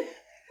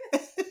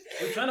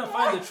 We're trying to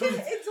find the truth.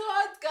 It's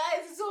hot,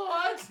 guys. It's so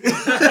hot.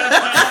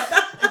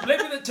 You're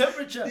blaming the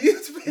temperature.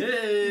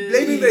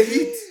 Blaming the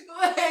heat.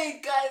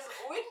 Wait, guys.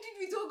 When did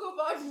we talk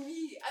about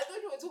me? I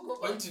thought we were talking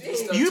When about did me. we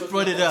start You talking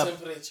brought it about up.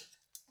 temperature?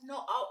 No, I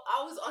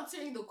was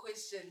answering the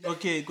question. that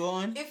Okay, go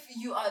on. If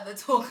you are the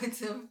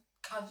talkative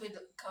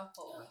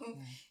couple,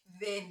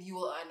 then you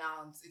will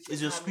announce. If you're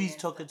Is your coming squeeze and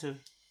stuff. talkative?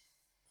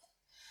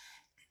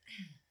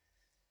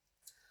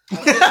 I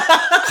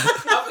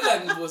feel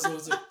like it was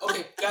also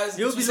okay, guys.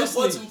 He'll To be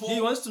support listening. Mpo, He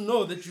wants to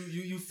know that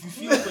you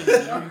feel for him.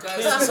 You know, you guys, care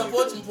to for him.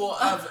 support Mpo,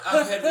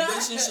 I've had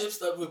relationships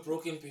that were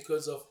broken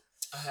because of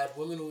I had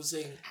women who were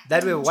saying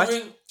That way, what?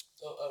 during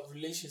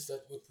relations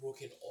that were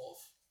broken off.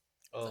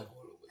 Oh. Like,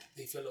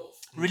 they fell off.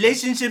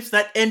 Relationships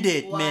that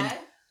ended, Why? man.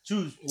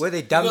 Choose. Where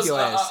they dumped Because your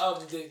ass.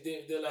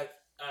 they're like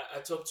I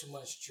talk too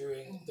much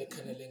during the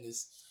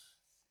cunnilingus.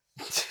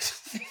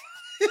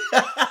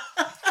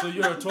 So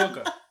you're a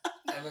talker.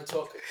 I'm a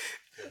talker.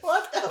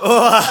 What the?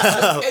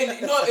 Oh.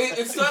 And no,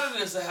 it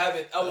started as a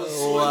habit. I was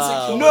so Wow.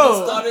 insecure No.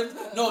 when it started.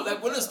 No,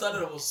 like when it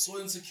started, I was so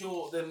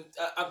insecure. Then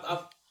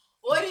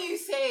What do you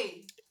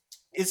say?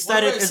 It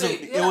started do I as a, say?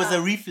 it was a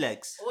Yeah.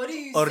 reflex. What do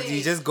you Or say? do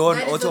you just go on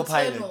That is a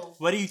autopilot? turn off.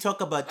 What do you talk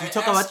about? Do you I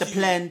talk about the ask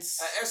you- plants?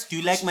 I ask Do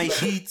you like my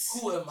questions sheets?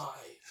 Who am I?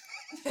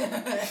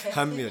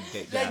 I'm your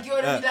dad. Like you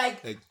wanna be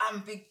like, like- I'm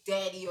Big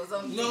Daddy or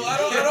something. No, I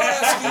don't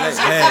ask you. Like,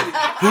 hey,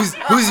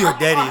 who's your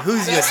daddy?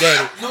 Who's your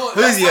daddy? No,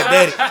 Who's your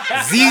daddy?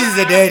 Z is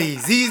the daddy.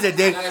 Z is the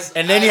daddy. Guys,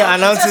 And then he I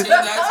don't announces.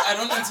 entertain that. I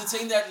don't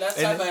entertain that. Last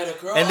And, time I had a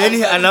girl. and then I he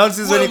was like,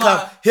 announces who when he am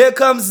comes. I? Here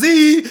comes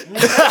Z.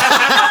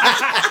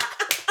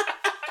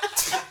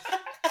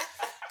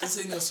 This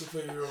ain't no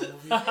superhero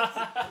movie.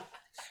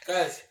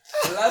 Guys,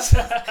 last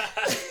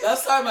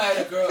time I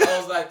had a girl, I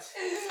was like,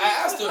 I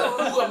asked her,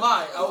 who am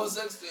I? I was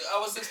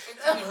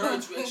expecting her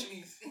to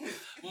actually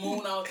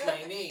moan out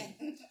my name.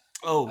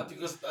 Oh,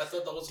 Because I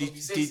thought that was going to be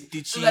did, sexy.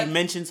 did So she like,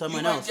 mention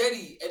someone you else? my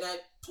daddy, and I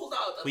pulled out.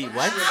 I Wait, thought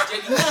what? She had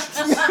daddy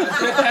issues. I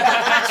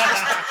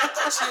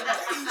thought she had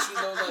daddy issues. I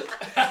was like,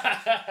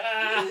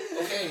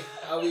 okay,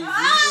 are we really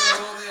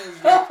all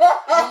this? Like,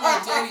 you're my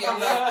daddy. I'm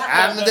like,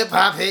 I'm the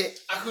puppet.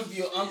 I could be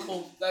your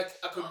uncle. Like,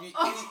 I could be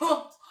any.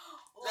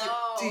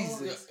 Wow.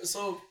 Yeah,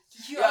 so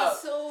You yeah. are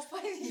so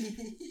funny.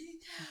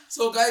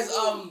 So guys,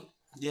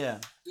 Yeah.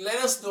 let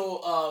us know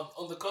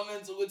on the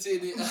comments what's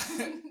in it.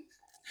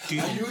 Do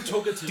you, Are you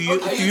talkative? do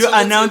you, Are do you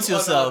talkative announce or not?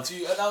 yourself? Do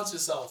you announce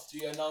yourself?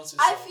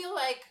 I feel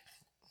like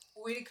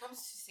when it comes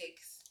to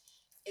sex,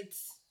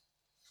 it's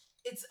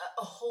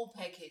a whole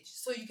package.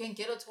 So you can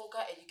get a talker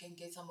and you can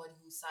get somebody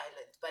who's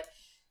silent, but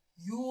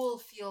you will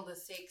feel the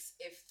sex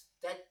if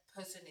that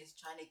person is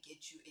trying to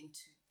get you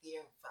into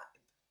their vibe.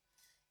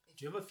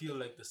 Do you ever feel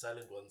like the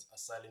silent ones are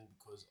silent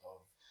because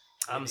of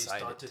I'm when they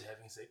silent. started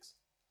having sex?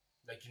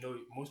 Like, you know,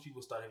 most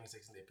people start having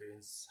sex in their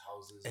parents'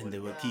 houses. And they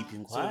whatever. were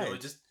keeping So they were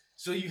quiet. just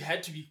you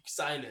had to be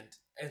silent,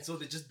 and so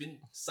they just been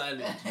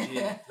silent.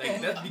 Yeah.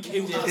 Like that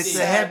became their It's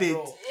thing. a habit.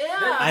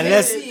 Yeah.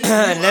 Unless, maybe.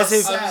 unless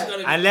if, I'm just gonna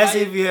be unless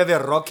quiet. if you have a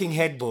rocking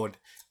headboard.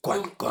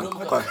 Quack, quack,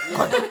 Lumka, quack,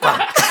 Lumka. quack,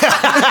 quack.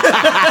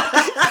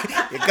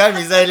 You can't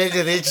be silent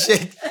in that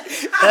shit.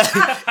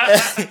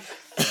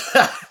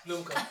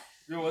 Lumka,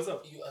 Yo, what's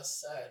up? you are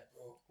sad,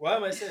 bro. Why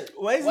am I sad?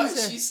 Why is Why he is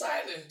saying? she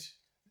silent?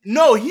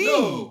 No, he.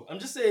 No, I'm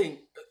just saying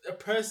a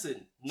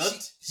person, not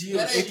She you.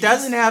 gotta- It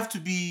doesn't have to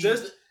be.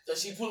 Just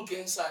Does she pull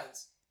gang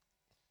signs?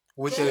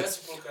 With She her, has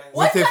to pull gang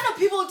What with kind of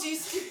people do you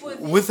sleep with?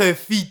 with her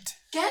feet.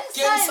 Gang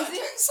Gang signs. signs.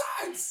 Gang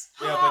signs.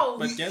 yeah, How?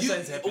 but gang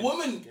signs happen.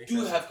 Women Gang do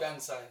signs have gang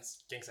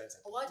signs. Gang signs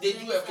happen. What They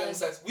gang do have gang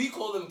signs? signs. We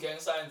call them gang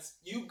signs.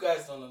 You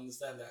guys don't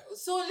understand that.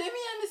 So let me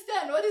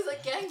understand. What is a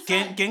gang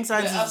sign? Gang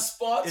signs There are is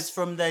spots. it's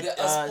from that there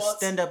are spots-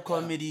 stand-up yeah.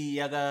 comedy.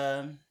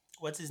 Yaga,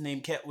 what's his name?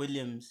 Cat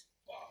Williams.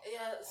 Wow.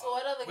 Yeah. So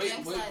what are the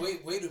gang signs?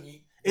 Wait a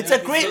minute. It's Yeah,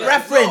 a great like,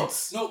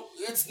 reference. No,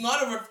 it's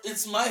not a.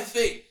 It's my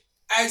thing.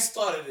 I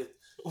started it.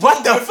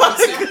 What the fuck?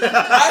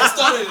 I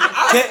started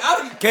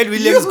it. Ken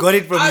Williams got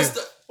it from I you.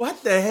 sta-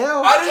 What the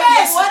hell? I didn't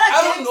Okay, listen. what are I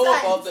don't gang know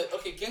signs? about that.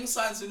 Okay, gang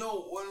signs. You know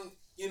when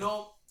the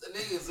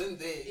nigga's in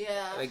there.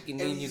 Yeah. Like, and And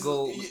then you he's-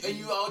 go. and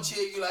you out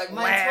here. You like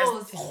My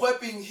toes.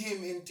 whipping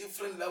him in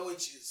different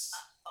languages.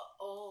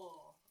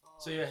 Oh.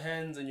 So your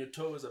hands and your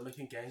toes are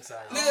making gang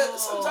signs. Nigga,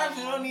 sometimes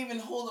you don't even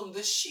hold them.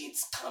 The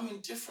sheets come in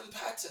different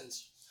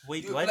patterns.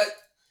 Wait, You what? like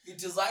you're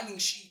designing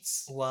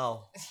sheets.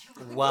 Wow.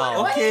 What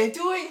Wow. are Okay. you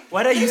doing?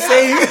 What are you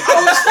saying?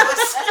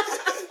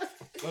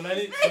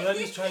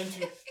 Golani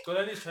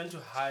is trying to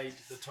hide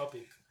the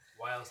topic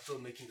while still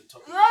making the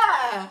topic.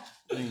 Yeah.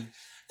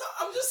 No,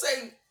 I'm just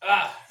saying.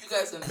 Ah, You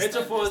guys understand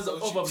metaphors this,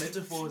 don't over you?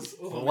 metaphors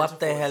over What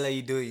the metaphors. hell are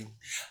you doing?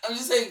 I'm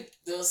just saying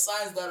there are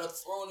signs that are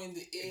thrown in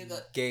the air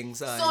that Gang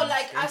signs. So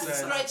like us signs.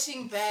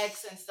 scratching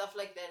backs and stuff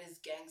like that is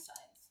gang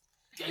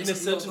signs. in a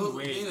certain In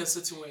way. a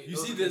certain way. You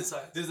Those see, are there's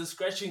insights. there's a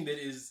scratching that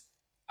is,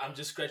 I'm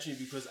just scratching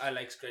because I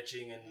like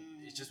scratching and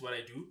it's just what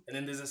I do. And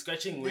then there's a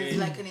scratching where There's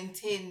like an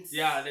intense.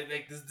 yeah,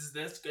 like this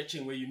that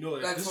scratching where you know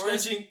Like, this for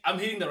scratching, I'm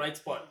hitting the right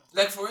spot.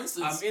 Like for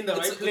instance, I'm in the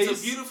right it's place.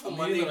 a beautiful I'm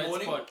Monday hitting the right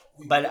morning. spot.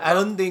 We But woke I up.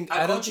 don't think-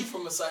 I I don't got you think-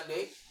 from a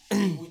Sunday.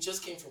 We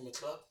just came from a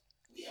club.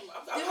 Yeah,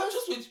 I'm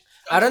just with.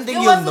 I don't think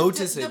There you'll was a-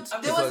 notice the- it.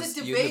 There was because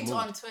a you're in the debate mood.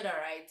 on Twitter,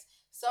 right?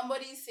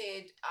 Somebody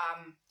said,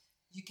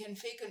 you can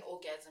fake an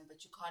orgasm,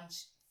 but you can't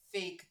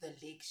fake the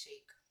leg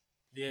shake.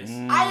 Yes.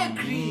 I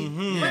agree,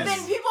 Mhm. but then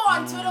Yes. people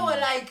on Twitter were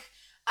like,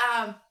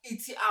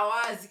 it's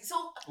ours.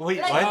 So Wait,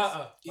 like,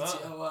 what? It's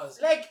hours.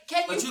 Like,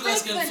 can But you you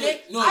guys fake can the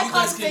fake. leg? No, I you can't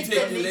guys can fake fake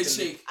the the leg leg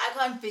shake. I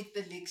can't fake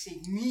the leg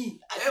shake. Me,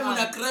 I Eh, mona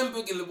can't.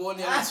 krempe ke le bone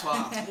ya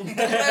letshwao. Krempe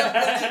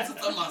tse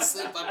tsa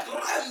masepa,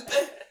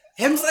 krempe.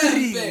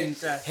 Hamstring.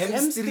 Krempe.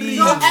 Hamstring.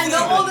 No, and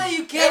the older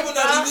you Eh, get,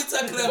 mona re bitsa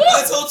krempe.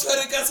 A tse o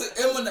tshwere ka se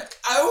eh mona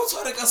a o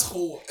tshware ka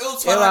sekgowa. E o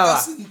tshwara ka baba.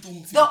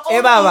 sentumfi. the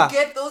older baba. you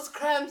get, those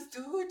cramps,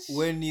 dude.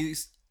 When you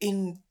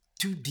in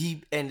too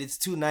deep and it's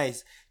too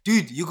nice.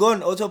 Dude, you go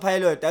on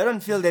autopilot. I don't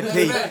feel that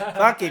pain.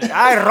 Fuck it.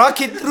 I rock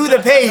it through the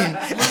pain.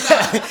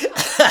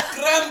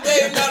 Krempe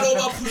e na le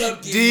ho ba pull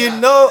up game. Do you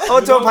know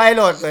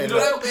autopilot, man?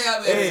 Krempe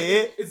ya be.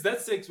 Hey, It's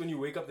that sex when you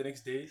wake up the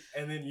next day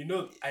and then you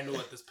know I know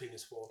what this pain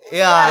is for.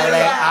 yeah, I like,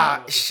 know ah,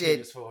 what this pain shit.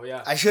 is for,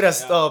 yeah. I should have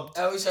stopped.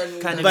 I wish I knew.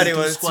 Kind that. of But it do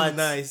was squats. too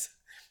nice.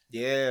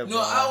 Yeah, No, bro.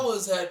 I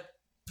always had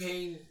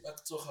pain. Like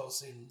I was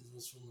saying, it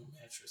was from a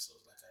mattress. I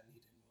was like, I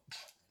need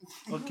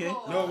it.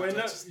 Okay. No, we're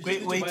not.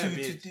 Great way buy a to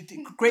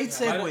bed. great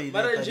segue.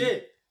 But there, buddy.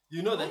 Jay,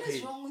 you know that What is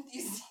pain. wrong with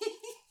you?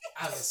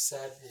 I'm a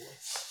sad boy.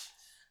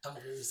 I'm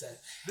very sad.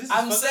 This is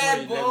I'm first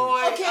sad grade boy.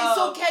 language. Okay,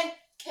 so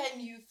can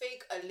you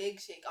fake a leg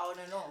shake? I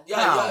wanna know.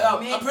 Yeah.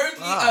 Men-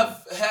 Apparently,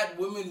 I've had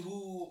women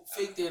who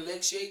fake their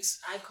leg shakes.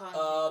 I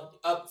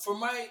can't. From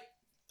my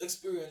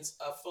experience,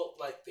 I felt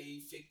like they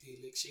faked their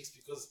leg shakes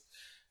because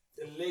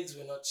the legs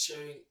were not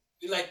sharing.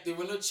 Like they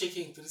were not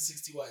shaking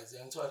 360 wise.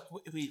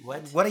 Wait,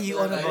 what? What are you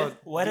on Yeah, about?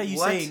 What are you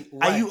What? saying?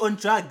 Why? Are you on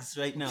drugs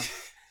right now?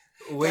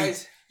 Wait,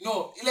 Guys,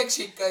 no, leg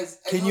shake, guys.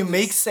 I can know you this,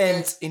 make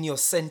sense guys. in your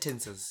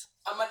sentences?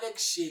 I'm a leg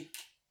shake.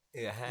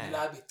 Yeah.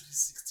 Labi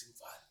 360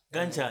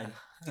 Ganchan,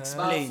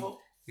 explain. Explain.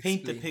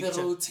 Paint the Explain. The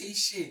picture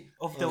rotation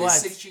of the the what?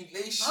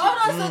 circulation,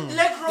 How does the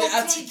leg the rotate?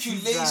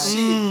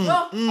 articulation.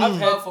 No. I've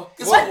had.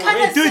 What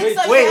kind of Dude,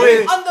 sex are wait, you wait,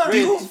 having on the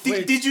wait.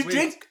 roof? Did you wait.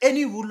 drink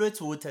any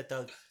Woolworths water,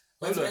 dog?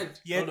 My Hold on. friend.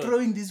 You're Hold on.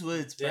 throwing these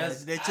words, man.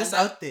 Yes. They're just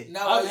And out there.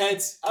 Now I've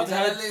had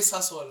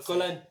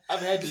Colin.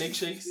 I've had leg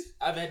shakes.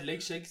 I've had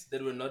leg shakes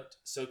that were not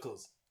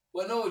circles.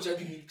 Well, no, we're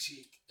drinking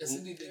milkshake. It's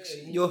in the leg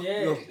shake.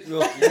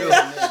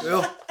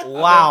 Yo.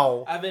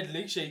 Wow. I've had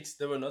leg shakes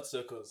that were not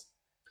circles,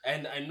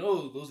 and I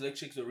know those leg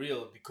shakes were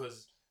real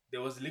because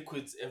there was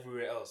liquids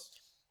everywhere else.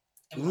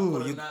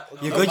 Ooh, you No,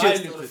 got my your,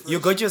 liquids. you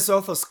got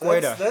yourself a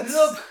squatter. That's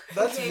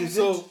Okay, vivid.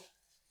 So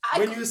I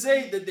when could- you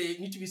say that they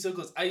need to be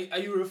circles, are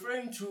you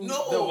referring to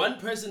No. the one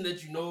person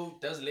that you know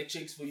does leg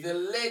shakes for you? The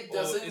leg Or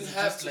doesn't is it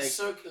have just to like-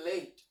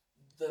 circulate.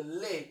 The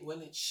leg,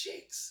 when it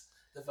shakes,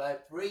 the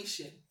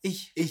vibration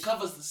Ich.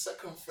 covers the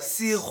circumference.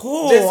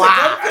 Siro. The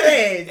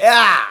circumference.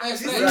 Yeah.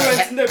 Nice,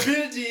 Woolworths in the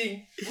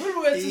building.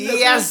 Woolworths in the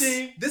Yes.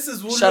 building. This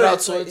is Woolworths. Shout out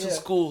to right to here.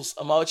 schools.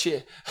 I'm out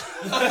here.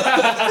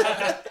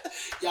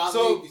 Yeah,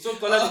 So, maybe.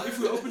 Kalani, if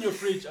we open your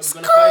fridge, I'm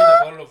gonna find a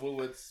bottle of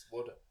Woolworths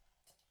water.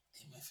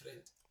 Hey, my friend.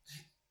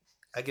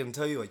 I can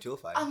tell you what you'll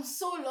find. I'm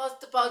so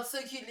lost about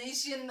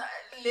circulation,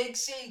 leg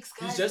shakes,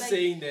 guys. He's just like,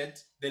 saying that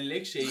the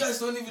leg shake, You guys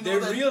don't even the know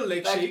that. real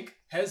leg like, shake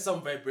has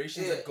some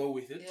vibrations Yeah. that go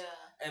with it, Yeah.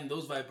 and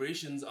those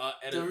vibrations are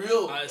at The a,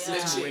 real are a leg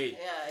certain shake. way.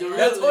 Yeah, The yeah. real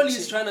That's all leg he's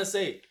shake. trying to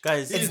say.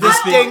 Guys, It's this the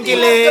I been- only stinky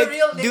have leg. the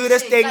real leg Do the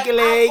shake. stinky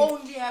leg. I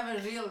only have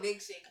a real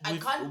leg shake. I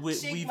can't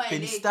shake we've my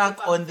been leg stuck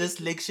if I'm on this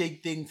faking. leg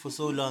shake thing for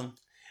so long.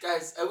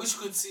 Guys, I wish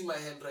you could see my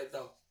hand right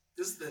now.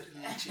 This is the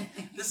real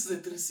shake. This is a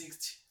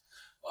 360.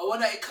 I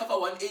wanna cover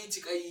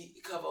 180. I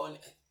cover one.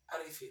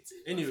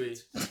 Anyway,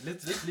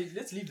 let's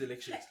leave the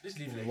leg shakes. Let's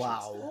leave leg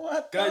Wow.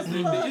 shakes. Guys,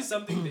 there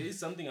is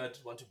something I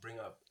want to bring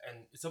up,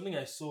 and it's something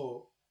I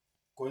saw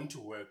going to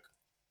work.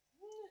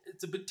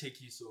 It's a bit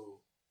techy,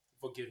 so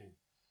forgive me.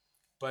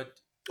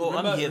 But Oh, I'm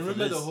remember, here for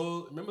remember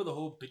this. the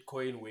whole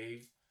Bitcoin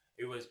wave.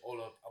 It was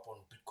all up on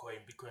Bitcoin.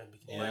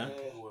 Yeah.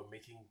 People were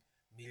making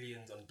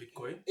millions on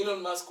Bitcoin.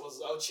 Elon Musk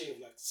was out here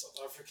like South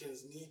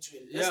Africans need to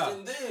invest Yeah.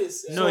 in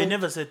this. No, he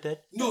never said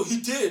that. No,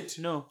 he did.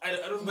 No, I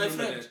don't My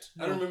remember friend. that.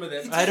 I don't remember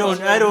that.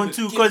 I don't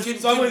too. Cause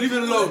So I'm gonna leave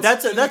it alone.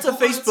 that's a Can that's we a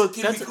Google it? Facebook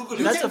Can that's we a, Google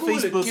it? that's a You can Google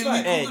it. Facebook Can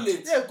we ad. Google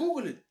it? Yeah,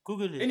 Google it.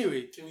 Google it.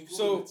 Anyway, Can we Google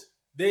so it?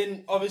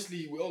 then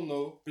obviously we all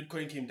know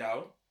Bitcoin came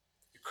down.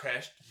 It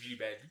crashed really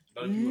badly.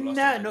 A lot of people lost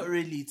Nah, their money. not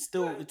really. It's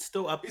still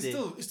up It's there.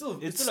 still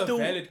It's a still-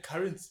 valid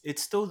currency.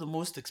 It's still the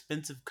most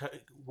expensive.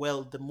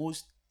 The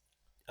most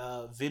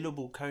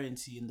available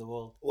currency in the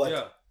world. What?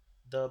 Yeah,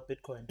 The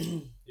Bitcoin.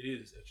 it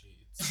is actually.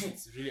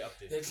 It's really up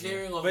there. The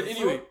clearing of But the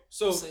anyway, fraud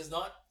so says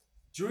not.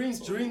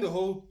 during the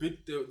whole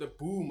the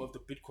boom of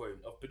Bitcoin,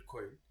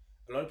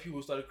 a lot of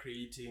people started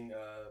creating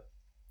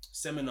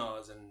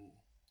seminars and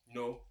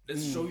No,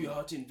 let's show you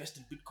how to invest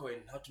in Bitcoin,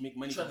 how to make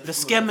money. Trying from to The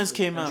Bitcoin. scammers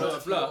came And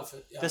out. blah, blah,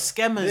 blah. The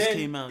scammers Then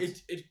came out.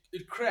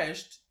 It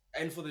crashed,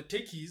 and for the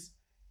techies,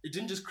 it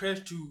didn't just crash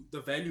to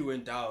the value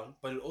went down,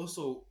 but it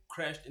also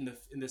crashed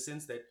in the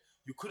sense that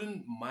you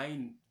couldn't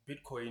mine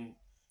Bitcoin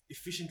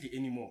efficiently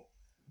anymore.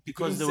 You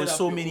Because couldn't there were set up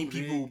so your many own rig.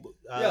 people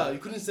You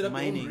couldn't set up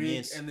mining, your own rig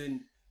yes. and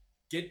then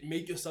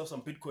make yourself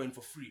some Bitcoin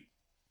for free.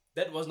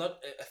 That was not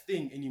a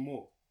thing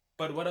anymore.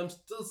 But what I'm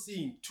still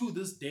seeing to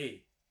this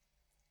day,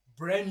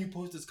 brand new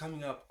posters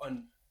coming up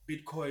on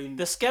Bitcoin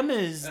The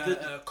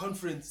scammers.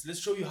 conference. Let's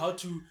show you how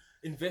to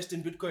invest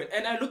in Bitcoin.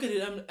 And I look at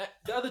it.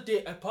 The other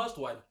day I passed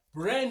one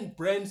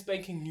brand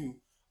spanking new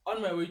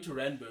on my way to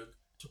Randburg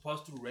to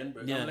pass through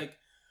Randburg. Yeah. I'm like,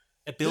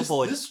 a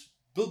billboard. This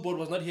billboard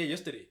was not here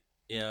yesterday.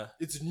 Yeah.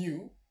 It's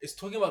new. It's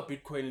talking about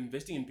Bitcoin,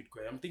 investing in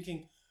Bitcoin. I'm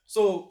thinking,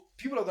 so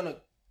people are gonna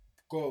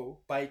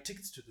go buy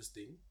tickets to this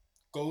thing,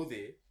 go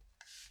there,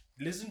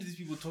 listen to these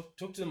people talk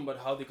to them about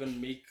how they're gonna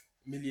make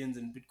millions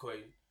in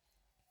Bitcoin,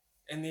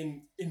 and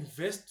then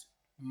invest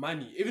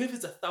money, even if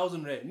it's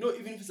 1,000 rand. No,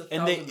 even if it's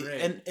And they 1,000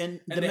 rand. and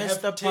the they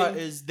messed have up part 10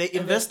 is they and they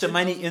have invest the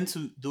money 10,000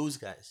 into those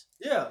guys.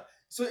 Yeah.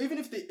 So even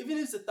if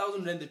it's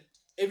 1,000 rand that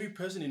every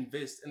person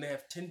invests, and they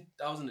have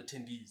 10,000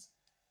 attendees,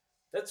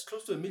 that's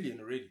close to 1 million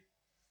already.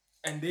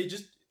 And they have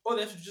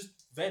to just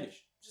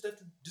vanish. Just have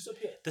to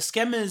disappear. The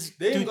scammers.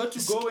 They ain't dude, got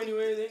to go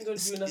anywhere. They ain't going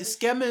to do nothing.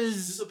 Scammers.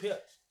 Disappear.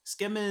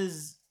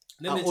 Scammers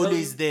Then are they tell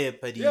always you- there,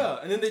 buddy. Yeah,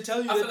 and then they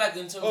tell you I that, feel like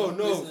in terms oh of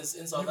no, business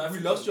in South we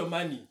Africa, lost your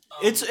money.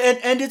 It's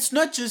and it's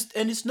not just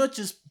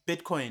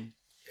Bitcoin.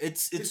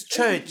 It's It's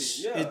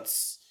church. everything, yeah.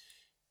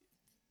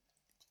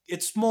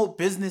 It's small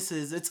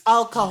businesses. It's Better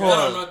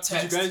alcohol. not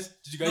Did you tax. guys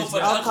No, hear?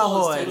 but Alcohol.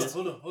 alcohol is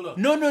Hold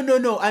taxed.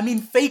 on. No. I mean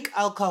fake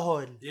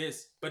alcohol.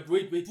 Yes, but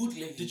wait.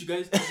 Bootlegging. Did you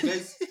guys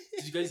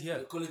hear?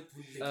 They call it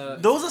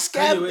bootlegging. Those are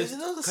Kanye scams. West,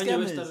 Those are Kanye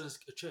West scammers. started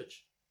a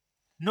church.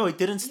 No, it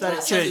didn't start Yeah,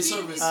 a Sunday church.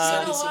 service.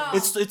 Sunday Sunday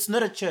service. It's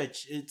not a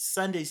church. It's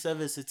Sunday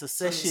service. It's a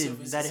session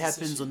service, that it's a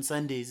happens session. on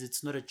Sundays.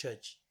 It's not a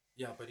church.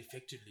 Yeah, but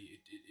effectively,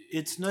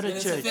 It's not a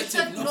It's church.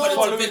 effective. No, No, but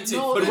following- it's effective.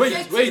 no, But the wait,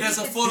 fact wait, is there's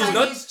a it's following.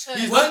 Chinese He's church.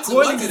 not Once,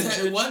 calling once, it it a ha-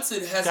 church. once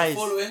it has Guys, a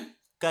following,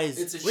 Guys,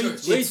 it's a wait,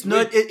 church. wait. it's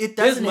not. It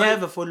doesn't my-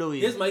 have a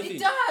following. Here's my It thing.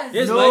 does.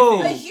 Here's No.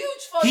 my A thing. huge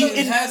He following.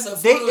 It has a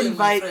they following,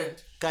 my invite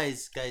friend.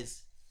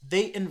 guys.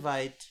 They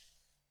invite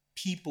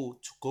people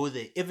to go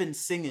there, even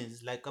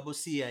singers like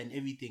Abosia and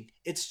everything.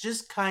 It's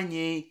just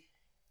Kanye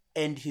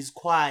and his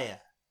choir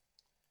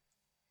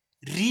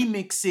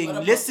remixing. What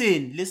about-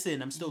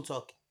 Listen. I'm still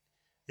talking.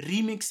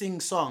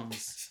 Remixing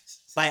songs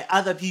by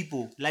other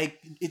people. Like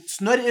it's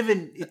not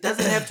even. It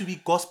doesn't have to be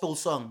gospel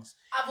songs.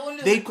 I've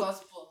only They heard co-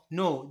 gospel.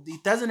 No,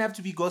 it doesn't have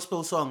to be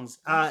gospel songs.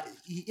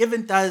 He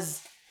even does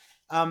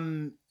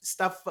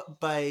stuff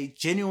by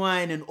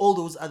Genuine and all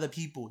those other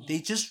people. They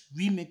just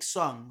remix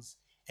songs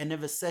and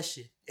have a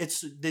session.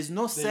 There's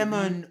no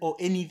sermon or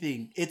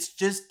anything. It's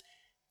just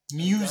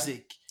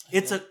music.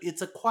 It's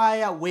a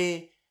choir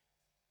where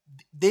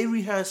they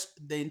rehearse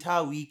the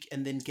entire week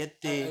and then get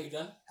Are there. you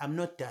done? I'm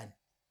not done.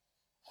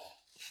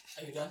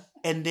 Are you done?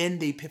 And then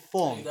they Are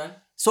perform. you done?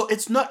 So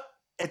it's not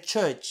a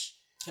church.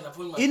 Can I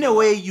put my In a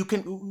way, you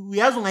can. We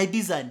have an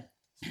design.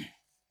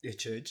 A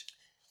church.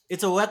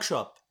 It's a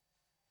workshop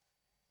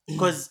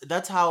because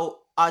that's how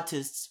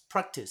artists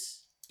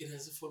practice. It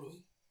has a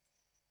following.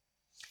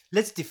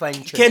 Let's define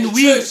church. Can The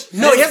we? church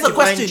No, has here's a divine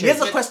question. Here's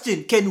a church.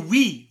 question. Can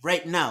we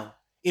right now,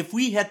 if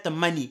we had the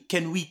money,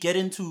 can we get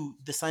into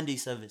the Sunday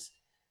service?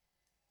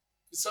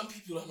 Some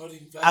people are not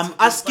invited. I'm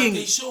but asking-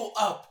 they show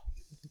up.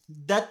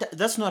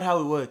 That's not how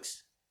it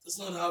works. That's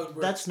not how it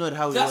works. That's not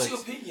how it That's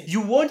works. your opinion.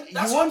 You won't.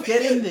 That's You your won't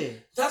get in opinion.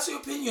 there. That's your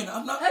opinion.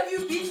 I'm not. Have you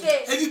been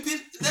there? Have you been?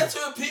 That's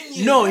your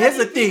opinion. No. Here's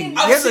the Have you thing. been-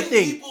 I've Here's the seen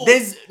thing. people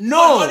There's who are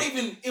no. not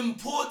even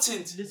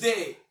important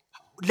there,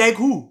 Like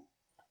who?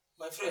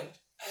 my friend.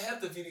 I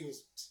have the videos.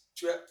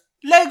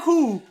 Like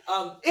who?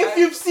 If I-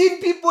 you've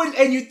seen people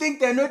and you think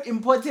they're not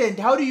important,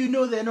 how do you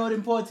know they're not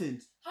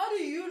important? How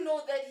do you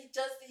know that he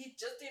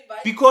just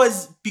invited?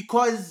 Because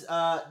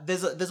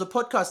there's a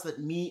podcast that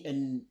me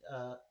and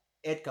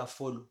Edgar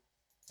follow,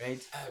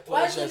 right? I Why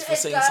apologize should for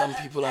saying Edgar- some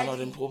people are not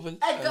important.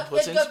 Edgar,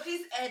 please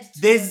add.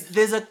 to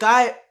There's a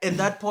guy in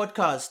that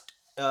podcast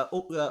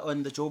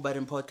on the Joe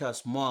Biden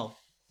podcast, Mal,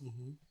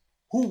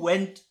 who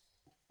went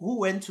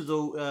to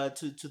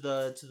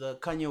the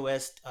Kanye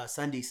West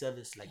Sunday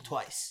service like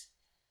twice,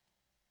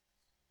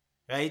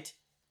 right?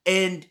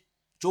 And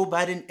Joe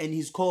Biden and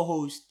his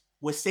co-host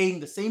were saying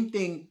the same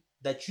thing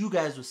that you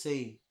guys were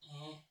saying,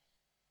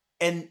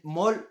 and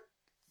Mal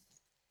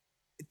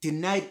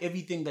denied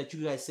everything that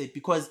you guys said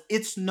because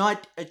it's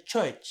not a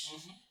church.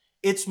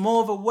 It's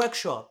more of a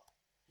workshop.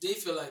 They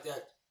feel like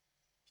that.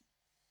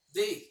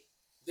 They.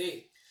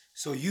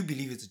 So you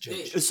believe it's a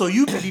church? So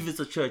you believe it's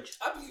a church?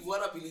 I believe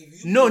what I believe.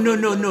 You No.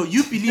 believe what I believe.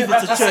 You believe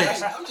it's a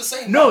church. I'm just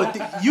saying. No,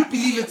 you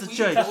believe it's a We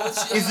church.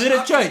 bullshit. Is it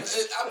a I church?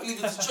 I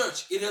believe it's a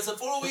church. It has a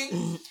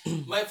following.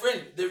 My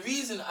friend, the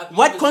reason I believe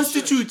What it's a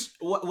constitutes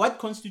what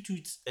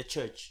constitutes a church?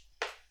 church,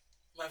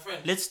 my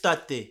friend, Let's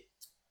start there.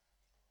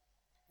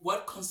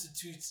 what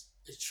constitutes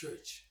a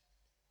church?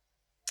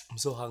 I'm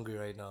so hungry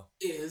right now.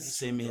 is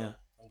Same here.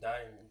 I'm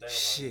dying.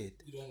 Shit.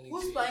 we don't need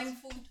Who's to- buying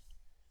food?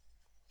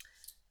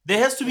 There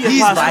has to be a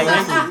He's pastor, buying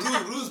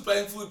right? Ru's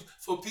buying food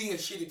for being a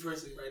shitty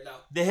person right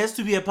now. There has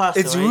to be a pastor,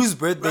 It's right? Ru's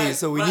birthday,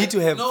 so we need to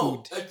have no,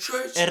 food. A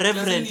church A reverend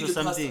doesn't or need a pastor.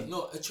 something.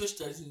 No, a church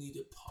doesn't need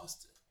a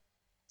pastor.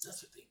 That's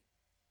the thing.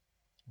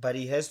 But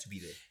he has to be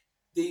there.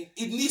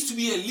 It needs to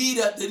be a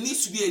leader. There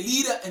needs to be a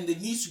leader, and there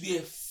needs to be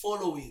a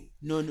following.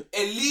 No.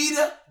 A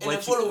leader and a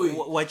following.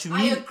 What you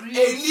I mean? agree.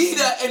 A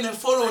leader and a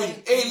following.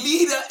 A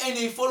leader and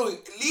a following.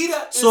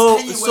 Leader So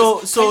is Kanye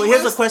West. so Kanye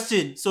here's a West-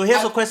 question. So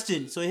here's a I-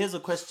 question. So here's a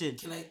question.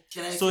 Can I?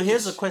 So finish?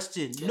 here's a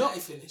question. Can No, I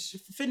finish?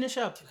 finish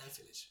up. Can I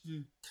finish?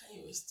 Hmm.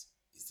 Kanye West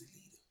is the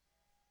leader.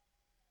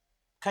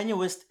 Kanye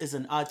West is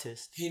an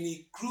artist. And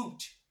he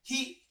grouped.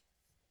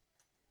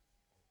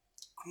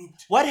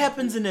 What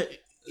happens in a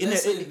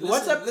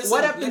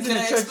what happens in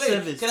a church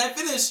service? Can I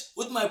finish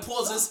with my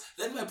pauses?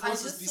 Let my I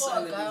pauses just be saw a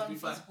silent. guy It'll on be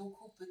fine. Facebook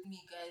who bit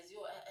me, guys.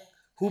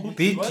 Who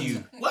beat What?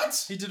 you?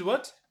 What? He did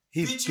what?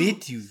 He Beat you.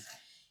 beat you.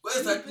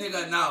 Where's that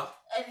nigga now?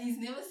 And he's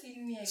never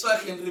seen me again. So I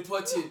can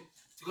report him.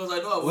 Because I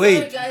know I will.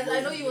 Wait. Sorry, guys, I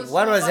know you was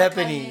What talking was about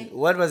happening? Kanye.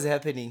 What was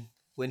happening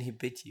when he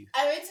beat you?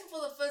 I met him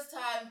for the first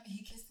time.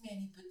 He kissed me and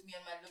he bit me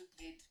and my lip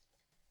bled.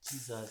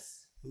 Jesus.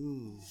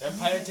 Ooh.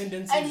 Vampire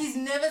tendencies. And he's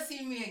never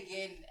seen me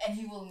again. And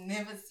he will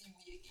never see me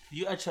again.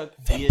 You are Chuck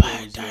Vampire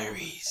weirdos, yo.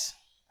 Diaries.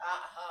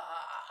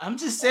 I'm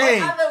just What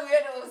saying. other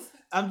weirdos?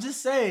 I'm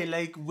just saying.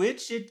 Like weird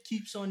shit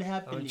keeps on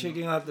happening. I'm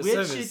checking out the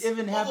Weird service. shit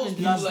even All those happened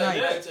people last like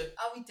night. that.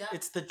 Are we done?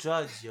 It's the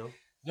drugs, yo.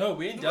 No,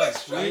 we ain't done.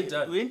 We ain't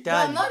done. We ain't No,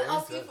 I'm done. not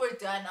asking for it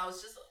done. I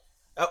was just.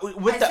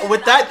 With I that said with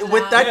it that out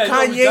with loud. that Yeah, no,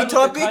 we're Kanye done with the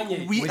topic,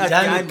 Kanye. we We're are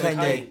done done with with Kanye.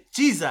 Kanye.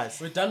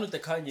 Jesus. We're done with the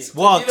Kanye.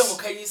 Walks.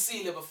 Can you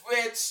see the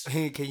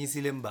fridge? Can you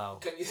see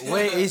Limbao? Can you-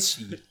 Where is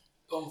she?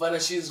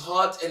 Mvana, she's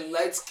hot and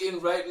light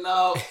skinned right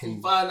now.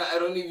 Mvana, I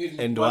don't even.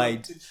 And want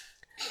white. to-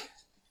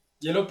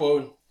 Yellow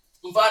bone.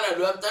 Mvana,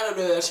 do I'm tired of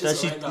that Does shit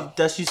she right now.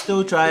 does she still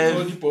Only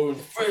drive? bone.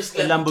 First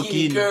A Lamborghini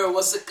Lamborghini. girl,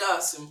 what's the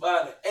gas,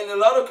 Mvana? And a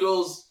lot of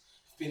girls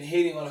have been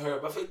hating on her,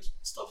 but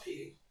stop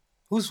hating.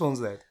 Whose phone's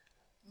that?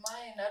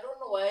 Mine. I don't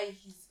know why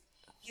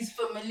he's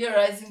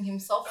familiarizing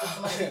himself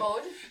with my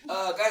phone.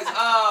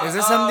 Guys, Is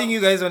there something you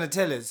guys want to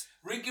tell us?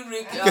 Ricky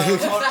Rick.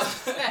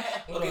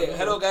 Okay,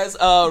 hello guys.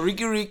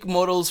 Ricky Rick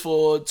models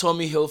for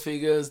Tommy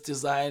Hilfiger's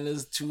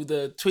designers to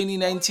the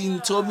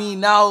 2019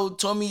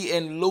 Tommy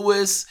and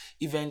Lewis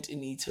event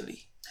in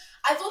Italy.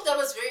 I thought that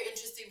was very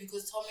interesting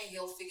because Tommy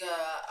Hilfiger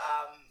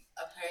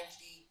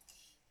apparently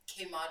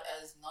came out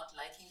as not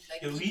liking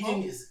black The people.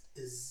 reading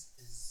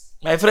is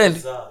My friend,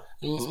 bizarre.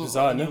 It's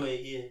bizarre, no?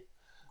 Anyway, yeah.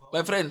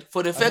 my friend,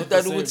 for the thought fact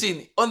that the same.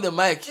 Ugutin on the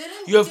mic,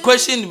 Didn't- you have didn't-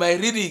 questioned my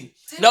reading.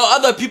 Now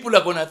other people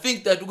are gonna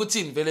think that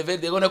Ugutin,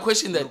 they're gonna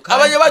question that.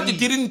 can't Abanye abantu read.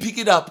 didn't pick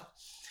it up.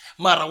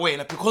 Mara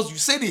wena, because you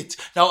said it.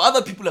 Now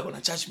other people are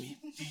gonna judge me.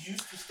 You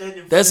used to stand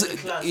in That's front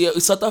of the class. yeah,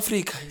 South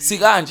Africa.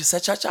 Sikanje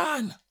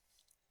sachachana.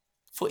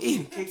 For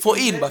in,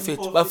 Buffett,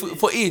 but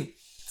for in.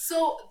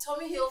 So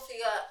Tommy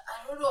Hilfiger,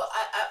 I don't know.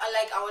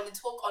 I want to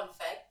talk on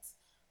facts,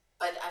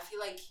 but I feel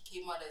like he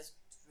came out as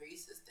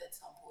racist at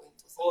some point.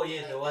 Or Oh something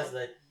yeah, like there was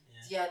that.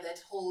 Yeah. Yeah, that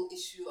whole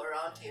issue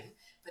around him.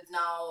 But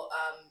now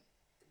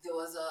there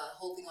was a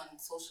whole thing on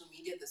social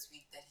media this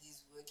week that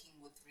he's working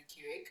with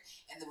Ricky Rick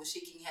and they were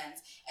shaking hands.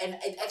 And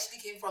it actually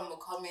came from a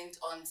comment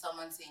on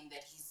someone saying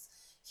that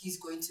he's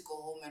going to go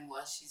home and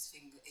wash his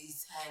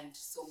hand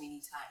so many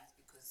times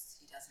because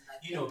he doesn't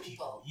like You know black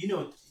people. You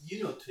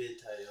know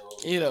Twitter,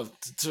 yo. You know,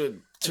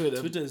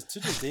 Twitter. Twitter's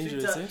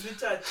dangerous, eh?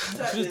 Twitter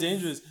Twitter's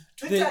dangerous.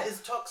 Twitter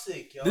is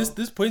toxic, yo.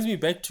 This points me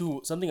back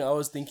to something I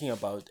was thinking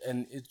about,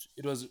 and it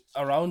was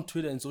around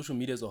Twitter and social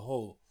media as a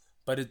whole.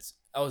 But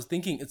I was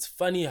thinking it's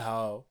funny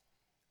how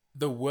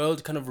the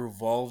world kind of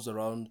revolves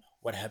around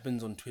what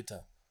happens on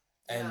Twitter,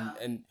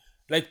 and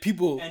like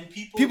people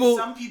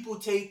some people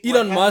take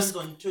Elon what happens Musk-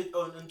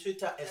 on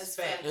Twitter as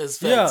fact. It's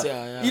facts,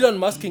 yeah, yeah. Elon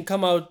Musk can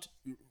come out,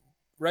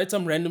 write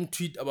some random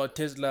tweet about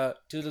Tesla.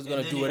 Tesla's gonna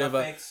And then do it whatever.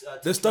 affects, The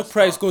Tesla's stock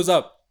price stock. goes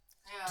up.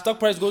 Yeah. Stock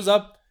price goes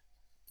up.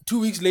 2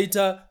 weeks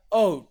later,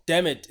 oh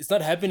damn it, it's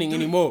not happening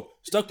anymore.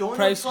 Stock Donald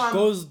price Trump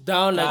goes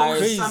down like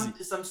Posts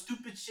crazy. some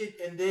stupid shit,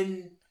 and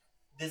then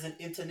there's an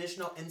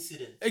international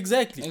incident.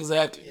 Exactly.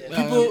 Exactly.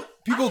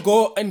 People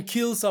go and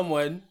kill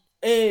someone.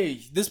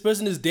 Hey, this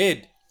person is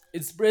dead.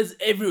 It spreads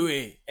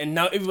everywhere, and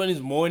now everyone is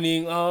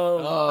mourning.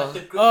 But the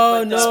gr- Oh but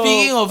the- no!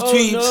 Speaking of Oh,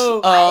 tweets,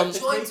 no. I the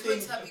enjoy great thing-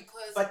 Twitter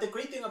because But the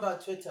great thing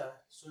about Twitter,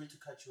 sorry to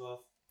cut you off,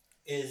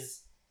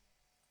 is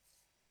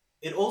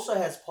it also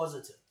has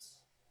positives.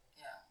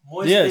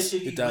 More Yes,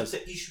 especially it does.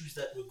 with the issues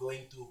that we're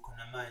going through,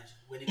 Konamaj,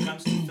 when it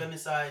comes to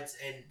femicides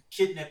and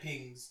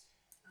kidnappings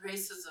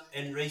racism.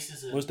 and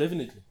racism. Most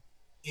definitely.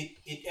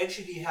 it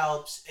actually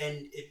helps, and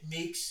it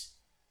makes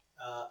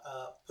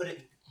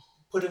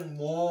putting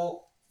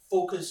more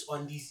focus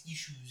on these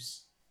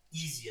issues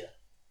easier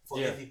for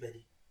Yeah.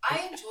 everybody. I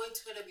enjoy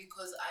Twitter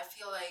because I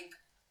feel like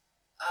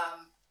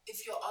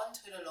if you're on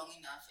Twitter long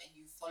enough and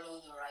you follow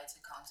the right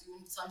accounts,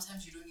 even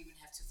sometimes you don't even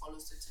have to follow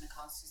certain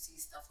accounts to see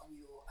stuff on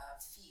your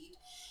feed.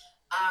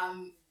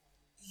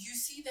 You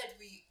see that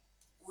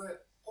we're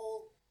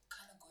all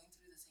kind of going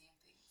through the same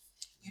things.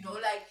 You know,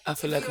 like I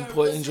feel if like you're a Mpo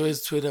person-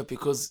 enjoys Twitter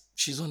because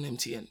she's on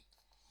MTN.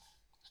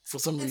 For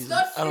some It's reason.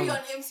 not I don't free know.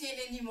 on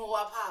MTN anymore,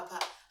 Papa.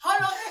 How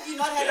long have you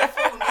not had a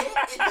phone?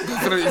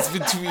 Eh? It's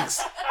been 2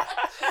 weeks.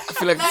 I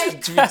feel like it's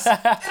been 2 weeks.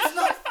 It's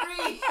not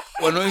free.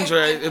 We're not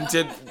enjoying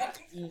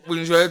MTN. We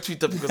enjoy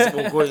Twitter because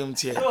we'll go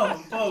MTN.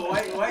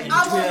 Why you I'm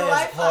on Twitter has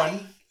Wi-Fi.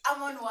 porn.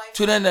 I'm on Wi-Fi.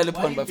 Twitter and Why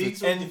Alipon you Buffett. being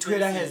so And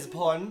Twitter has defensive?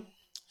 porn.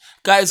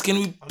 Guys, can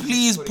we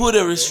please putting put it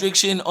a out there.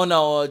 restriction on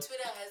our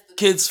Twitter has the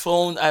kid's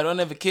phone? I don't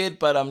have a kid,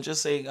 but I'm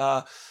just saying,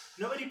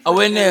 Nobody put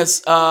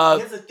awareness,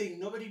 here's the thing.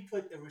 Nobody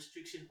put a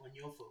restriction on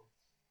your phone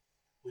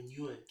when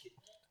you were a kid.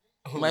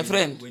 my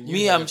friend, When you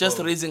me, had I'm a just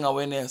phone. raising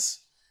awareness.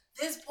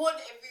 There's porn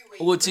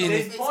everywhere. What's You in go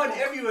it? on There's porn Facebook.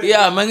 everywhere.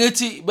 Yeah,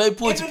 mangeti by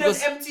put Even on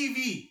because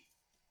MTV.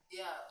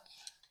 Yeah.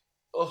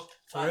 oh,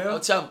 For real?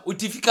 Otam,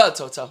 difficult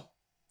Otam.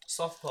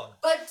 Soft porn.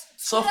 But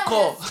Soft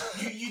Twitter core.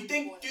 has- You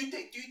think? Do you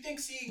think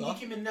seeing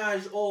Nicki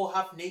Minaj all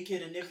half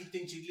naked and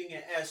everything jiggling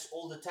her ass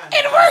all the time?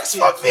 It works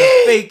for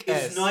me. Fake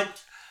It's ass. not.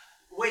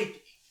 Wait.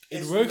 It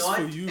it's works not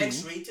for you.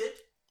 X-rated.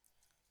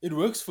 It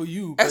works for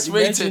you. but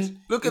X-rated.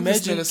 imagine- Look at this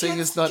imagine- nigga saying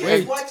it's not Kids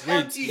rated. watch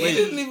wait, MTV. He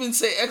didn't even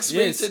say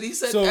X-rated. He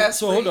said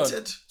so hold on.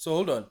 S-rated. So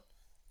hold on.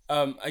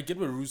 I get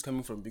where Rue's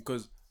coming from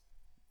because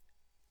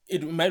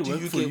it might Do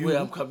work you for get you. where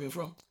I'm coming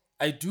from?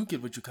 I do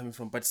get what you're coming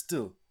from, but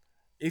still,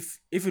 if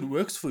it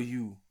works for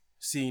you,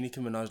 seeing Nicki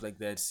Minaj like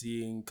that,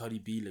 seeing Cardi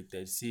B like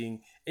that,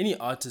 seeing any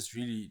artist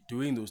really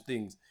doing those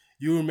things,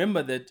 you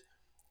remember that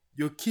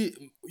your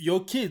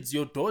kids,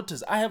 your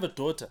daughters. I have a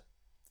daughter.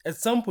 At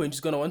some point,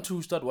 she's gonna want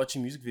to start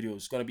watching music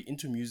videos. She's gonna be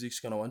into music. She's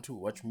gonna want to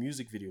watch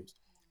music videos.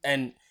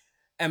 And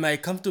am I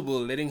comfortable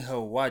letting her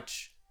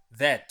watch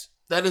that?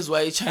 That is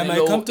why Am I Channel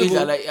O comfortable?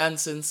 is like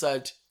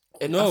uncensored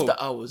and No, after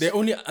hours. they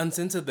only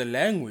uncensor the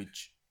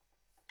language,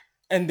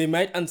 and they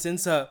might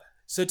uncensor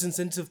certain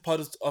sensitive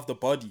parts of the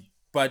body.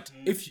 But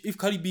if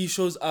Cardi B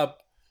shows up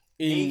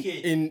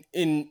Naked.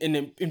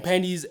 in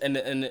panties and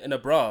a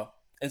bra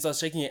and starts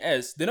shaking her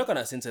ass, they're not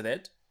gonna censor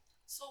that.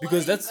 So what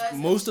Because are you that's guys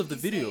most of the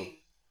actually video. saying?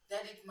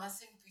 That it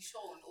mustn't be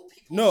shown, or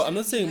people No, I'm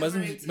not shouldn't saying be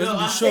mustn't liberated? mustn't No,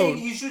 be I'm saying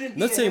shown. you shouldn't I'm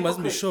not be a saying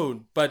mustn't be hypocrite.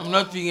 shown, but I'm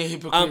not being a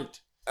hypocrite.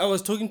 I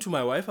was talking to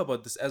my wife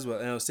about this as well,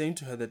 and I was saying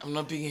to her that I'm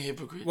not being a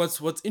hypocrite.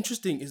 what's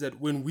interesting is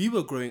that when we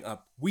were growing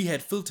up, we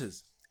had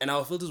filters, and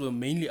our filters were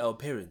mainly our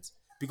parents.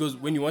 Because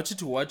when you wanted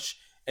to watch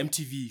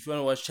MTV, if you want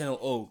to watch Channel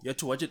O, you had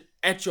to watch it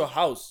at your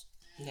house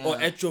or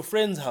at your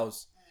friend's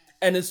house.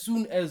 And as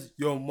soon as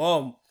your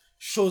mom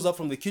shows up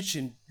from the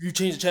kitchen, you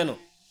change the channel.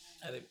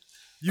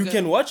 You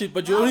can watch it,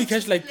 but you Now only it catch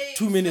just like plays,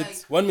 2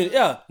 minutes, like- 1 minute.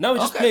 Yeah, now it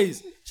just Okay.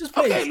 plays. Just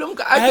plays. Okay,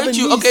 Lumka, I I have get a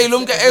you. niece. Okay,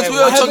 Lumka, as we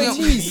I were have a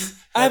talking, niece.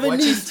 I have a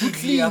Watching niece who TV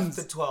cleans.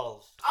 after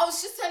 12. I was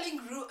just telling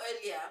Ru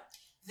earlier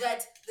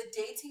that the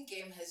dating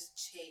game has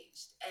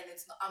changed, and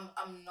it's not.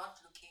 I'm not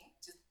looking.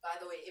 Just by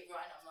the way,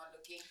 everyone, I'm not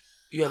looking.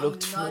 you are I'm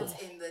looked not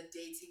for. in the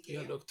dating You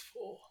are game. looked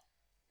for.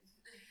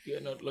 You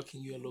are not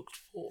looking. You are looked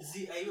for.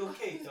 Z, are you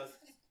okay? Doc?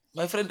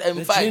 My friend,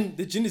 I'm fine.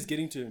 The gin is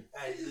getting to him.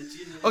 Alright, the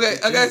gin- Okay,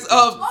 the gin guys. is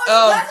getting to him.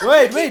 that's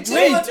Wait, a wait, fucking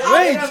wait, gym.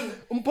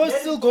 wait. Umpo's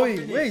Let still him going.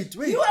 finish.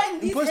 Wait. You are in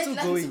these Umpo's still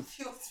headlines going. of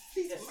yours.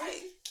 Please,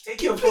 right?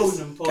 Take your phone,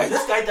 Umpo.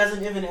 This guy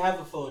doesn't even have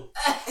a phone.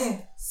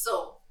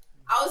 So,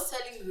 I was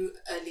telling Ru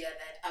earlier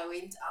that I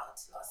went out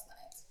last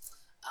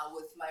night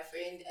with my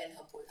friend and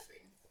her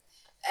boyfriend.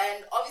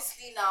 And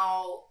obviously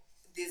now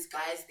there's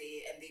guys there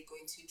and they're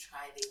going to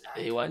try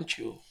their They luck. want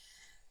you.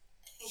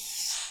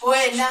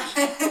 When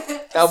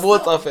Yeah,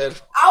 both of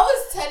it. I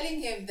was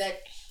telling him that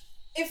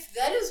if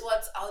that is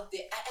what's out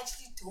there, I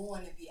actually don't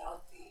want to be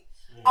out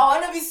there. I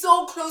want to be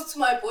so close to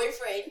my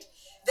boyfriend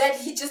that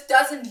he just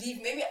doesn't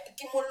leave. Maybe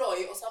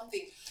Kimoloy or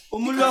something.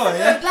 Umulo,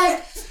 yeah?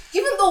 Like,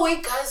 even the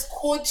way guys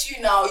quote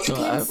you now, you So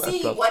can I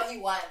see blocked- what he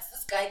wants.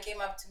 This guy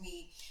came up to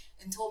me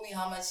and told me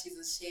how much he's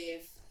a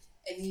chef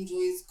and he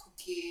enjoys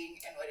cooking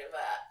and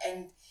whatever.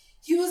 And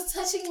he was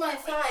touching my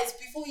thighs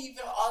before he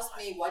even asked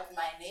me what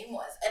my name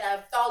was. And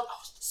I felt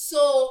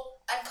so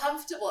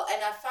uncomfortable.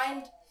 And I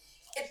find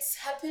it's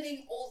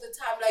happening all the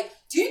time. Like,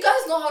 do you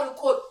guys know how to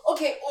quote?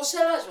 Okay,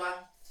 Oshela Jwang,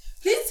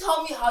 please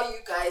tell me how you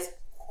guys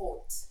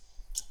quote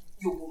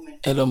your woman.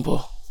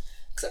 Elombo.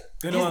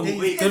 Get on,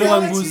 Wait, get Is that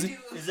on, what you Boozy.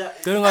 do? Is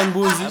that? Get on,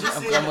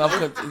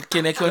 Boozy.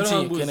 Can I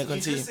continue? Can I You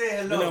continue? just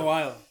say Been a hello.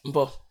 while.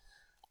 Mbo.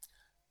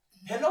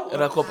 Hello.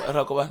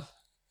 Rakoban.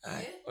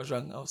 Aye. What's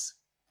wrong? House.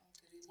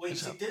 Wait,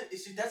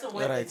 she doesn't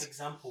want Right. an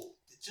example.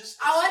 Just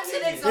I want an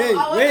explain it. example. Hey,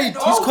 I want wait, an-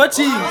 he's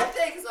cutting. I want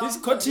the example. He's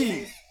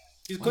cutting.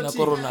 He's Bona cutting.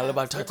 corona le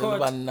bathatha le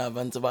Record. banna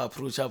ba ntse ba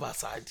approacha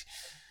basadi.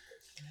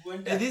 When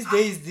And that- these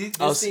days, this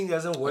was- thing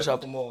doesn't work what's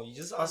up? anymore. You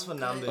just ask for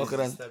numbers Okay,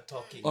 and then. start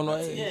talking. Ono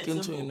That's it. Yeah, e ke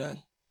ntho simple.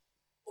 enang.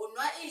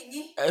 Onwa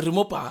eng?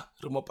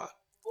 Remopa.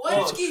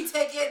 What ke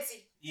iteketse?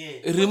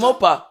 Yeah.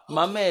 Remopa.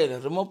 Mamela,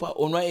 remopa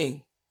onwa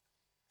eng.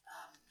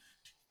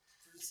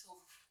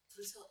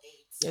 Brutal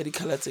AIDS. Ya di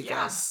khala tse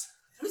kae.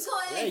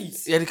 Brutal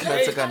AIDS. Ya di khala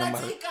tse kana Kana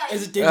mara. tse kae?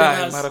 Is it Ai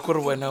dangerous? mara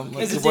kore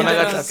wena Is ke it bona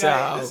ka dangerous, tlase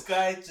ya This hao.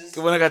 guy just.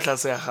 Ke bona ka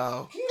tlase ya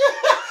hao.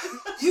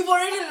 You've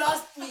already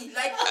lost me.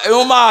 Like,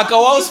 Yo maka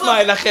wa o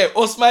smile ge.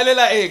 O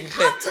smilela eng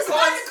ge? just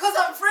not because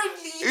I'm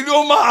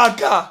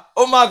Omaka.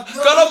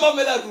 Kala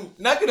mamela ru.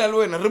 Nakina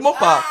luena.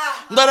 Remopa.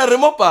 Ngana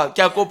remopa.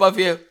 Kya kopa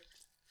fie.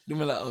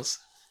 Dumela aus.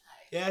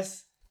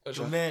 Yes.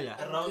 Dumela.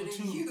 Round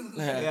 2.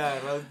 Yeah,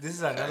 well, this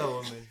is another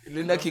woman.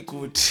 Linda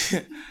Kikut.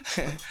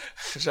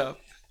 Sharp.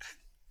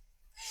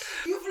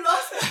 You've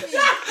lost me.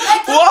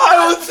 Like,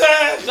 Wow,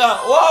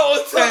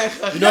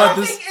 Uteka. You know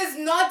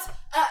what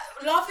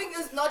laughing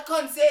is not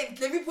consent.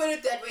 Let me put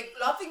it that way.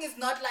 Laughing is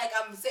not like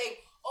I'm saying,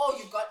 oh,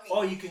 you got me.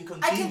 Or you can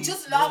continue. I can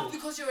just laugh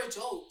because you're a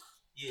joke.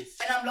 Yes.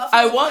 And I'm laughing.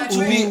 I because want I'm to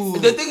joking. be.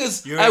 The thing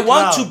is, You're I a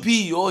want to clown.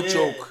 be your Yeah.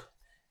 joke.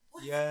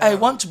 Yeah. I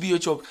want to be your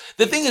joke.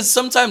 The thing is,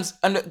 sometimes,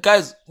 and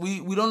guys, we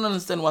don't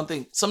understand one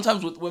thing.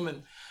 Sometimes with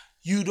women,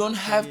 you don't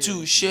have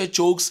to share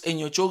jokes, and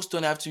your jokes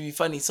don't have to be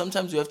funny.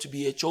 Sometimes you have to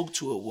be a joke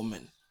to a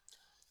woman.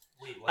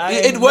 Wait, what? I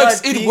It am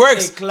works. not It being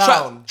works. a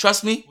clown.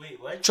 Trust me. Wait,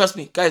 what? Trust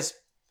me, guys.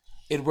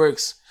 It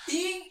works.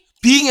 Being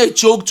Being a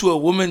joke to a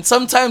woman.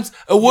 Sometimes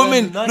a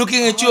woman not-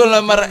 looking at how you are you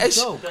like Mara being a Esh.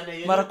 joke?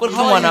 Mara How come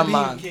are on, you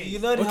man.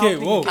 You're not Okay,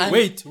 helping whoa, me.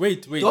 wait.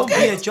 Don't be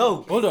a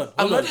joke. Hold on. I'm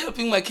Hold not on.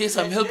 helping my case.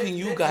 I'm helping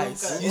you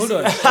guys. Hold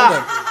on.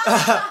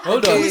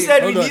 Hold on. Who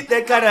said we Hold on. need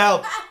that kind of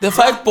help? The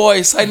fight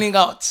boy signing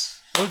out.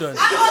 Hold on.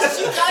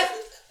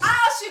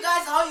 I asked you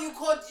guys how you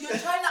caught. You're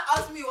trying to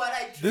ask me what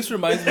I did. This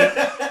reminds me.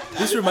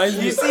 This reminds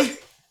me. You see,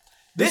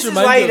 this is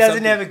reminds why me he of doesn't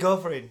something. have a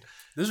girlfriend.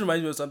 This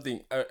reminds me of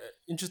something.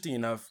 Interesting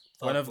enough,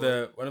 one of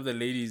the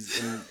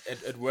ladies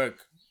at work,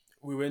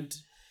 we were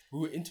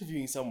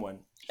interviewing someone,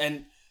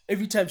 and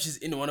every time she's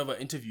in one of our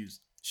interviews,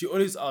 she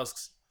always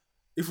asks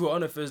if we're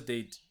on a first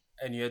date,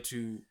 and you had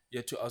to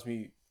ask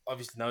me.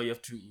 Obviously, now you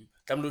have to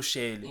come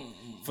share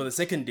for the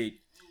second date.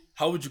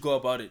 How would you go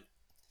about it?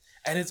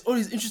 And it's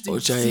always interesting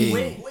to see.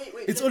 Wait.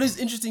 It's always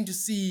interesting to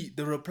see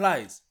the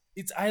replies.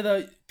 It's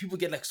either people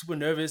get like super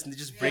nervous and they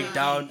just break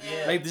down,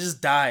 like they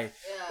just die,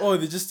 or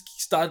they just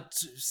start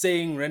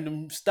saying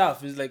random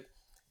stuff. It's like,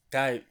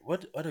 guy,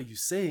 what are you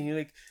saying? You're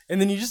like, and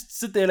then you just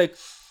sit there like,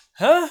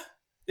 huh?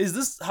 Is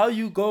this how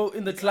you go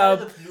in the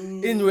club,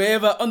 in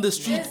wherever, on the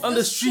street, Yes, on the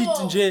that's street,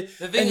 true. and Jay,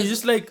 The thing and is, you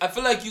just like, I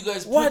feel like you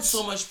guys What? put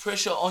so much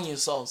pressure on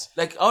yourselves.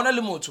 Like, I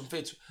wanna moto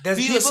mfethu. Does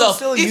Be people yourself.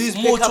 still If use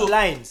moto- pickup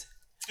lines?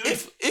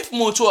 If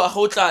moto a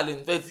hotel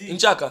in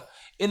Chaka,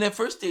 in a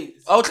first date,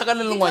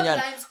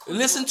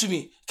 listen to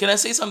me. Can I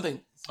say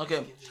something?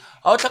 Okay.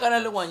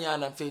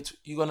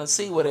 You're gonna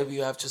say whatever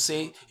you have to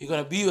say. You're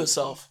gonna be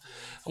yourself.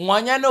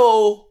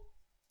 Ngwanyana,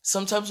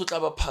 sometimes you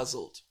are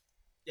puzzled.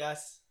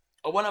 Yes.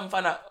 When I'm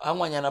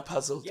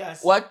puzzled,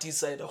 Yes. what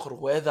decide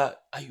whether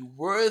are you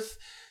worth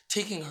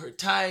taking her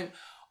time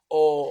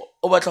or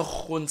batla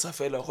go ntsha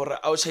fela gore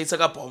a o chaisa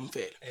ka bomb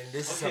fela. And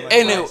this is some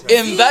Anyway, advice, right?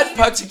 in that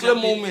particular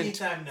moment,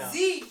 Anytime now.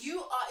 Z, you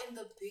are in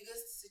the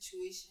biggest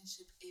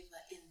situationship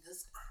ever in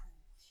this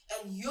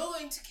crew, and you're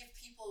going to give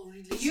people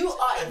really. You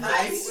are in the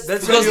biggest.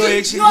 That's Because what you're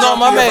actually no, talking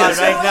my man. about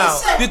right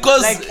now.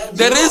 because Like,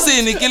 there is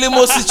in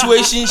Kilimo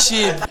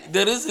situationship.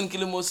 There is in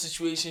Kilimo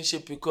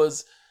situationship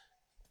because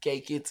ke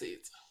get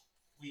it.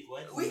 Wait,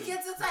 what? We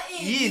get it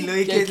Yini in. lo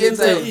Ke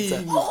iketsetsa?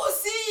 get it. Go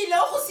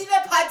see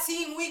the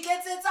party. We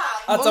get it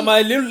a in.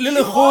 tsamaya le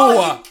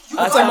lekgowa.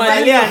 A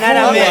tsamaya le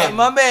Another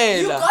lekgowa. man.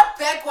 You Mamela, got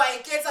back why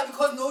it gets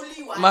because no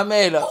one.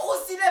 mamela.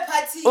 Go see the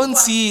party. O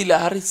ntshile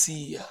ha re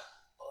siya.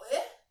 Eh?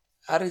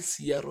 Ha re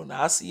siya rona,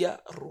 ha siya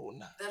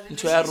rona. The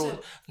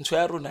Ntho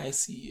ya rona e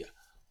siya.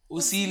 O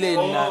siile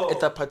nna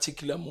at a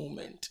particular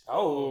moment.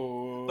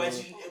 Oh. But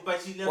she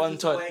One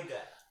left time. the white guy.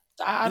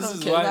 I This don't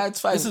is care. why. That's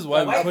fine. This is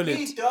why we White call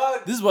meat, it.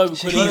 dog. This is why we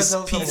call Peace.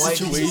 it peace Peace.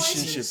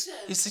 situationship.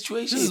 It's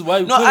situation. This is why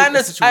we no, call I it a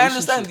understand. I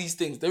understand situationship. these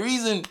things. The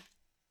reason,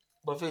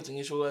 bafethu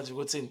ngisho kanje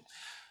ukuthi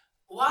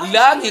Why is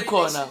la your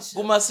ngikhona relationship-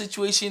 kuma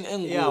situation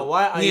engu. Yeah,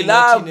 why are you Ngila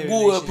not in a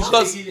kuwe relationship?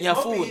 because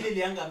Ngiyafuna.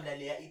 ngiyafuna.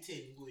 Yangamlalela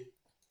itheni kuwe.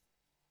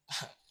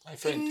 My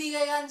friend.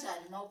 Imnike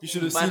kanjani na You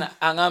should have seen.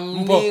 Bana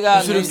Mpo, you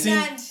angamnika should have nge- seen.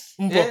 Mnandi.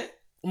 Mpo, Eh?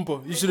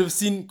 Mpo, you should have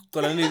seen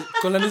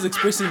Kolani's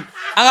expression.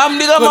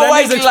 angamnika ama Kolani's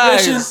white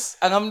expression- lies.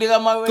 Angamnika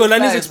ama white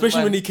Kolani's lies, expression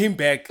man. when he came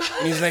back,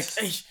 and he's like,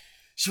 "Hey,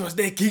 she was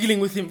there giggling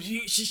with him.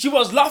 She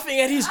was laughing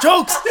at his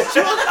jokes. She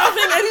was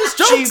laughing at his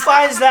She jokes."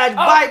 finds that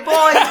white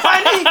boy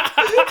funny.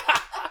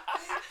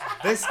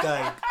 This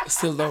guy.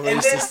 Still not And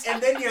racist.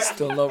 then you're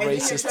Still not and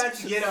racist. Then you're trying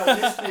to get our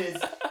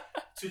listeners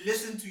to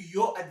listen to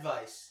your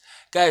advice.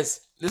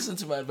 Guys, listen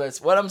to my advice.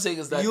 What I'm saying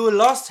is that You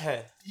lost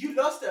her. You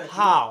lost her.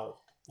 How?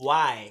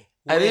 Why?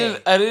 I Where?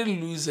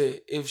 didn't lose her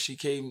if she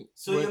came.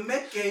 So with- your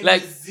Met game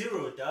like- is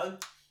 0,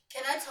 dog.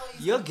 Can I tell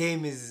you Your something?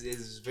 game is Can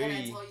I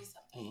very. tell you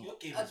something? Your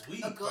game A, is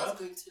weak, a girl's bro.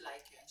 going to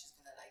like you and she's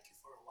going to like you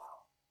for a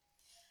while.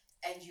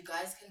 And you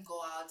guys can go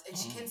out and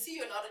she can see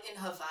you're not in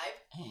her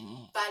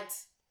vibe, but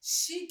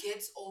she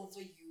gets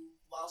over you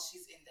while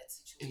she's in that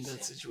situation. in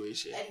that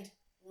situation. And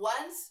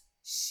once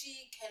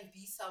she can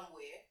be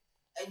somewhere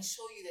and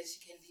show you that she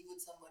can be with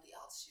somebody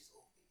else, she's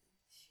over you.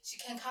 She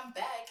can come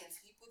back and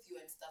sleep with you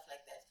and stuff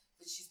like that,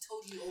 but she's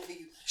totally over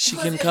you. She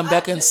Because can if come I-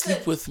 back and listen,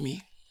 sleep with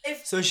me.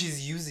 If So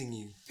she's using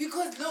you.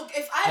 because look,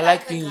 if I I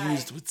like a being guy,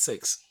 used with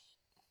sex.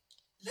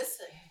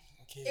 listen,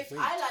 Okay, if wait,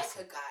 I like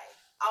a guy,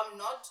 I'm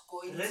not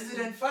going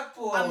Resident to.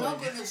 fuckboy. I'm not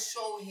going to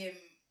show him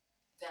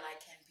that I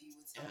can be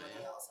with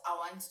somebody else. I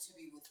want to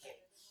be with him.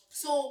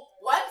 So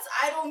once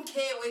I don't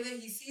care whether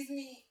he sees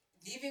me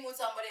leaving with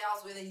somebody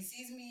else, whether he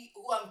sees me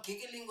who I'm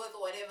giggling with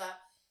or whatever,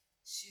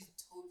 she's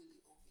totally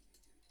over you,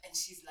 dude. And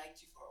she's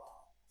liked you for a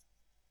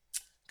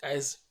while.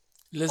 Guys,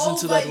 listen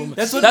to Over that you. woman.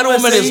 That's what That we were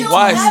woman is saying.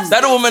 wise.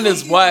 That She'll woman have is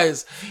sex with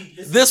wise.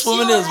 Listen, This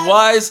woman She'll is have-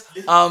 wise.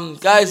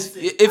 Guys,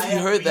 listen, if I you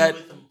heard agree that,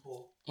 with him,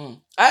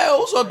 Paul. I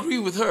also agree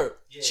with her.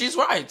 Yeah. She's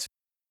right.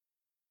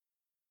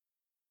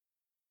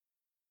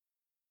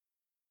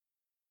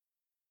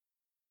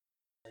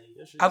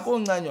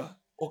 Akonganywa,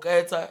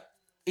 ukaeta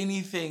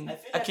anything. I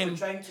feel I like can we're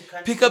trying to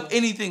pick up cancel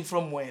anything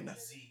from when.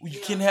 Z. You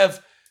can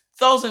have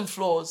 1,000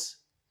 flaws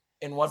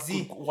and one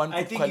Z, good, one I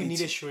good think quality. you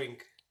need a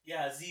shrink.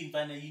 Yeah, Z,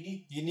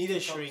 Mpana, You need a to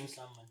talk to shrink.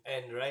 someone.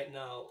 And right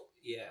now,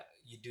 yeah,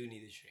 you do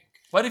need a shrink.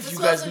 What if This you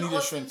was guys an need a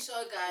awesome shrink? show,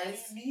 What guys.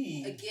 do you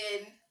mean?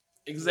 Again.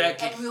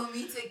 Exactly. And we'll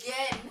meet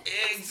again.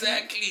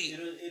 Exactly.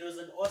 It was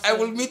an awesome. I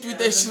will meet with it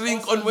the was an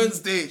shrink awesome on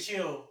Wednesday.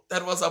 Chill.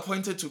 That was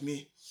appointed to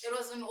me. It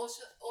was an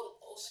awesome.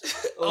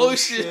 Oh,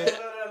 shit.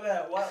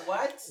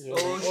 What?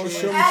 Oh,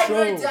 shit. And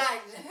we're done.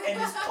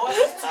 And it's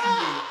positively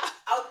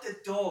out the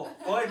door,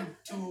 going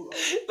to.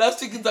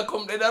 Last week in the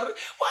comment,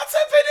 what's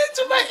happening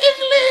to my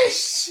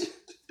English?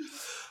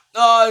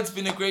 No, it's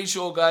been a great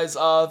show, guys.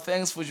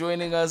 Thanks for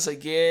joining us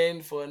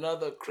again for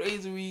another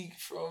crazy week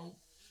from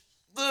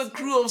the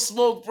crew of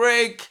Smoke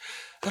Break.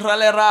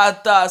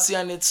 Ralerata,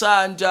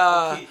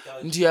 Sianetsanja, Okay,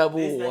 There's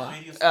Ndiabua. that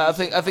radio I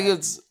think station,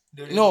 it's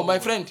no, my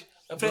friend.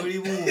 My friend.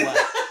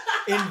 Noribuwa.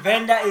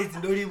 Inventor is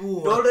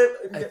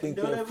Noribuwa. I think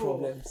we have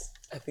problems.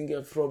 I think we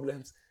have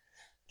problems.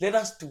 Let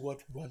us do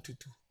what we want to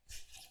do.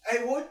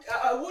 I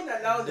won't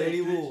allow that.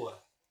 Noribuwa.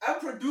 I'm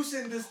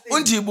producing this thing.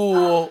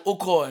 Undibuo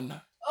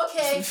ukona.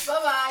 Okay,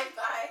 bye-bye.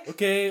 Bye.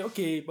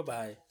 Okay,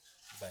 bye-bye.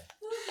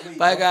 Wait,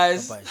 Bye,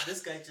 guys. Bye-bye.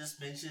 This guy just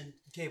mentioned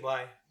Okay,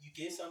 bye. you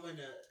gave someone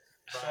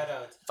a shout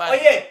out. Bye. Oh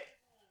yeah.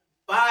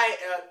 Bye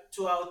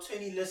to our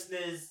 20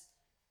 listeners,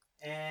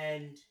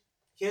 and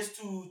here's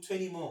to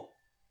 20 more.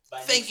 By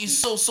Thank next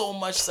you week. so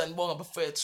much, Sanbonga Buffet.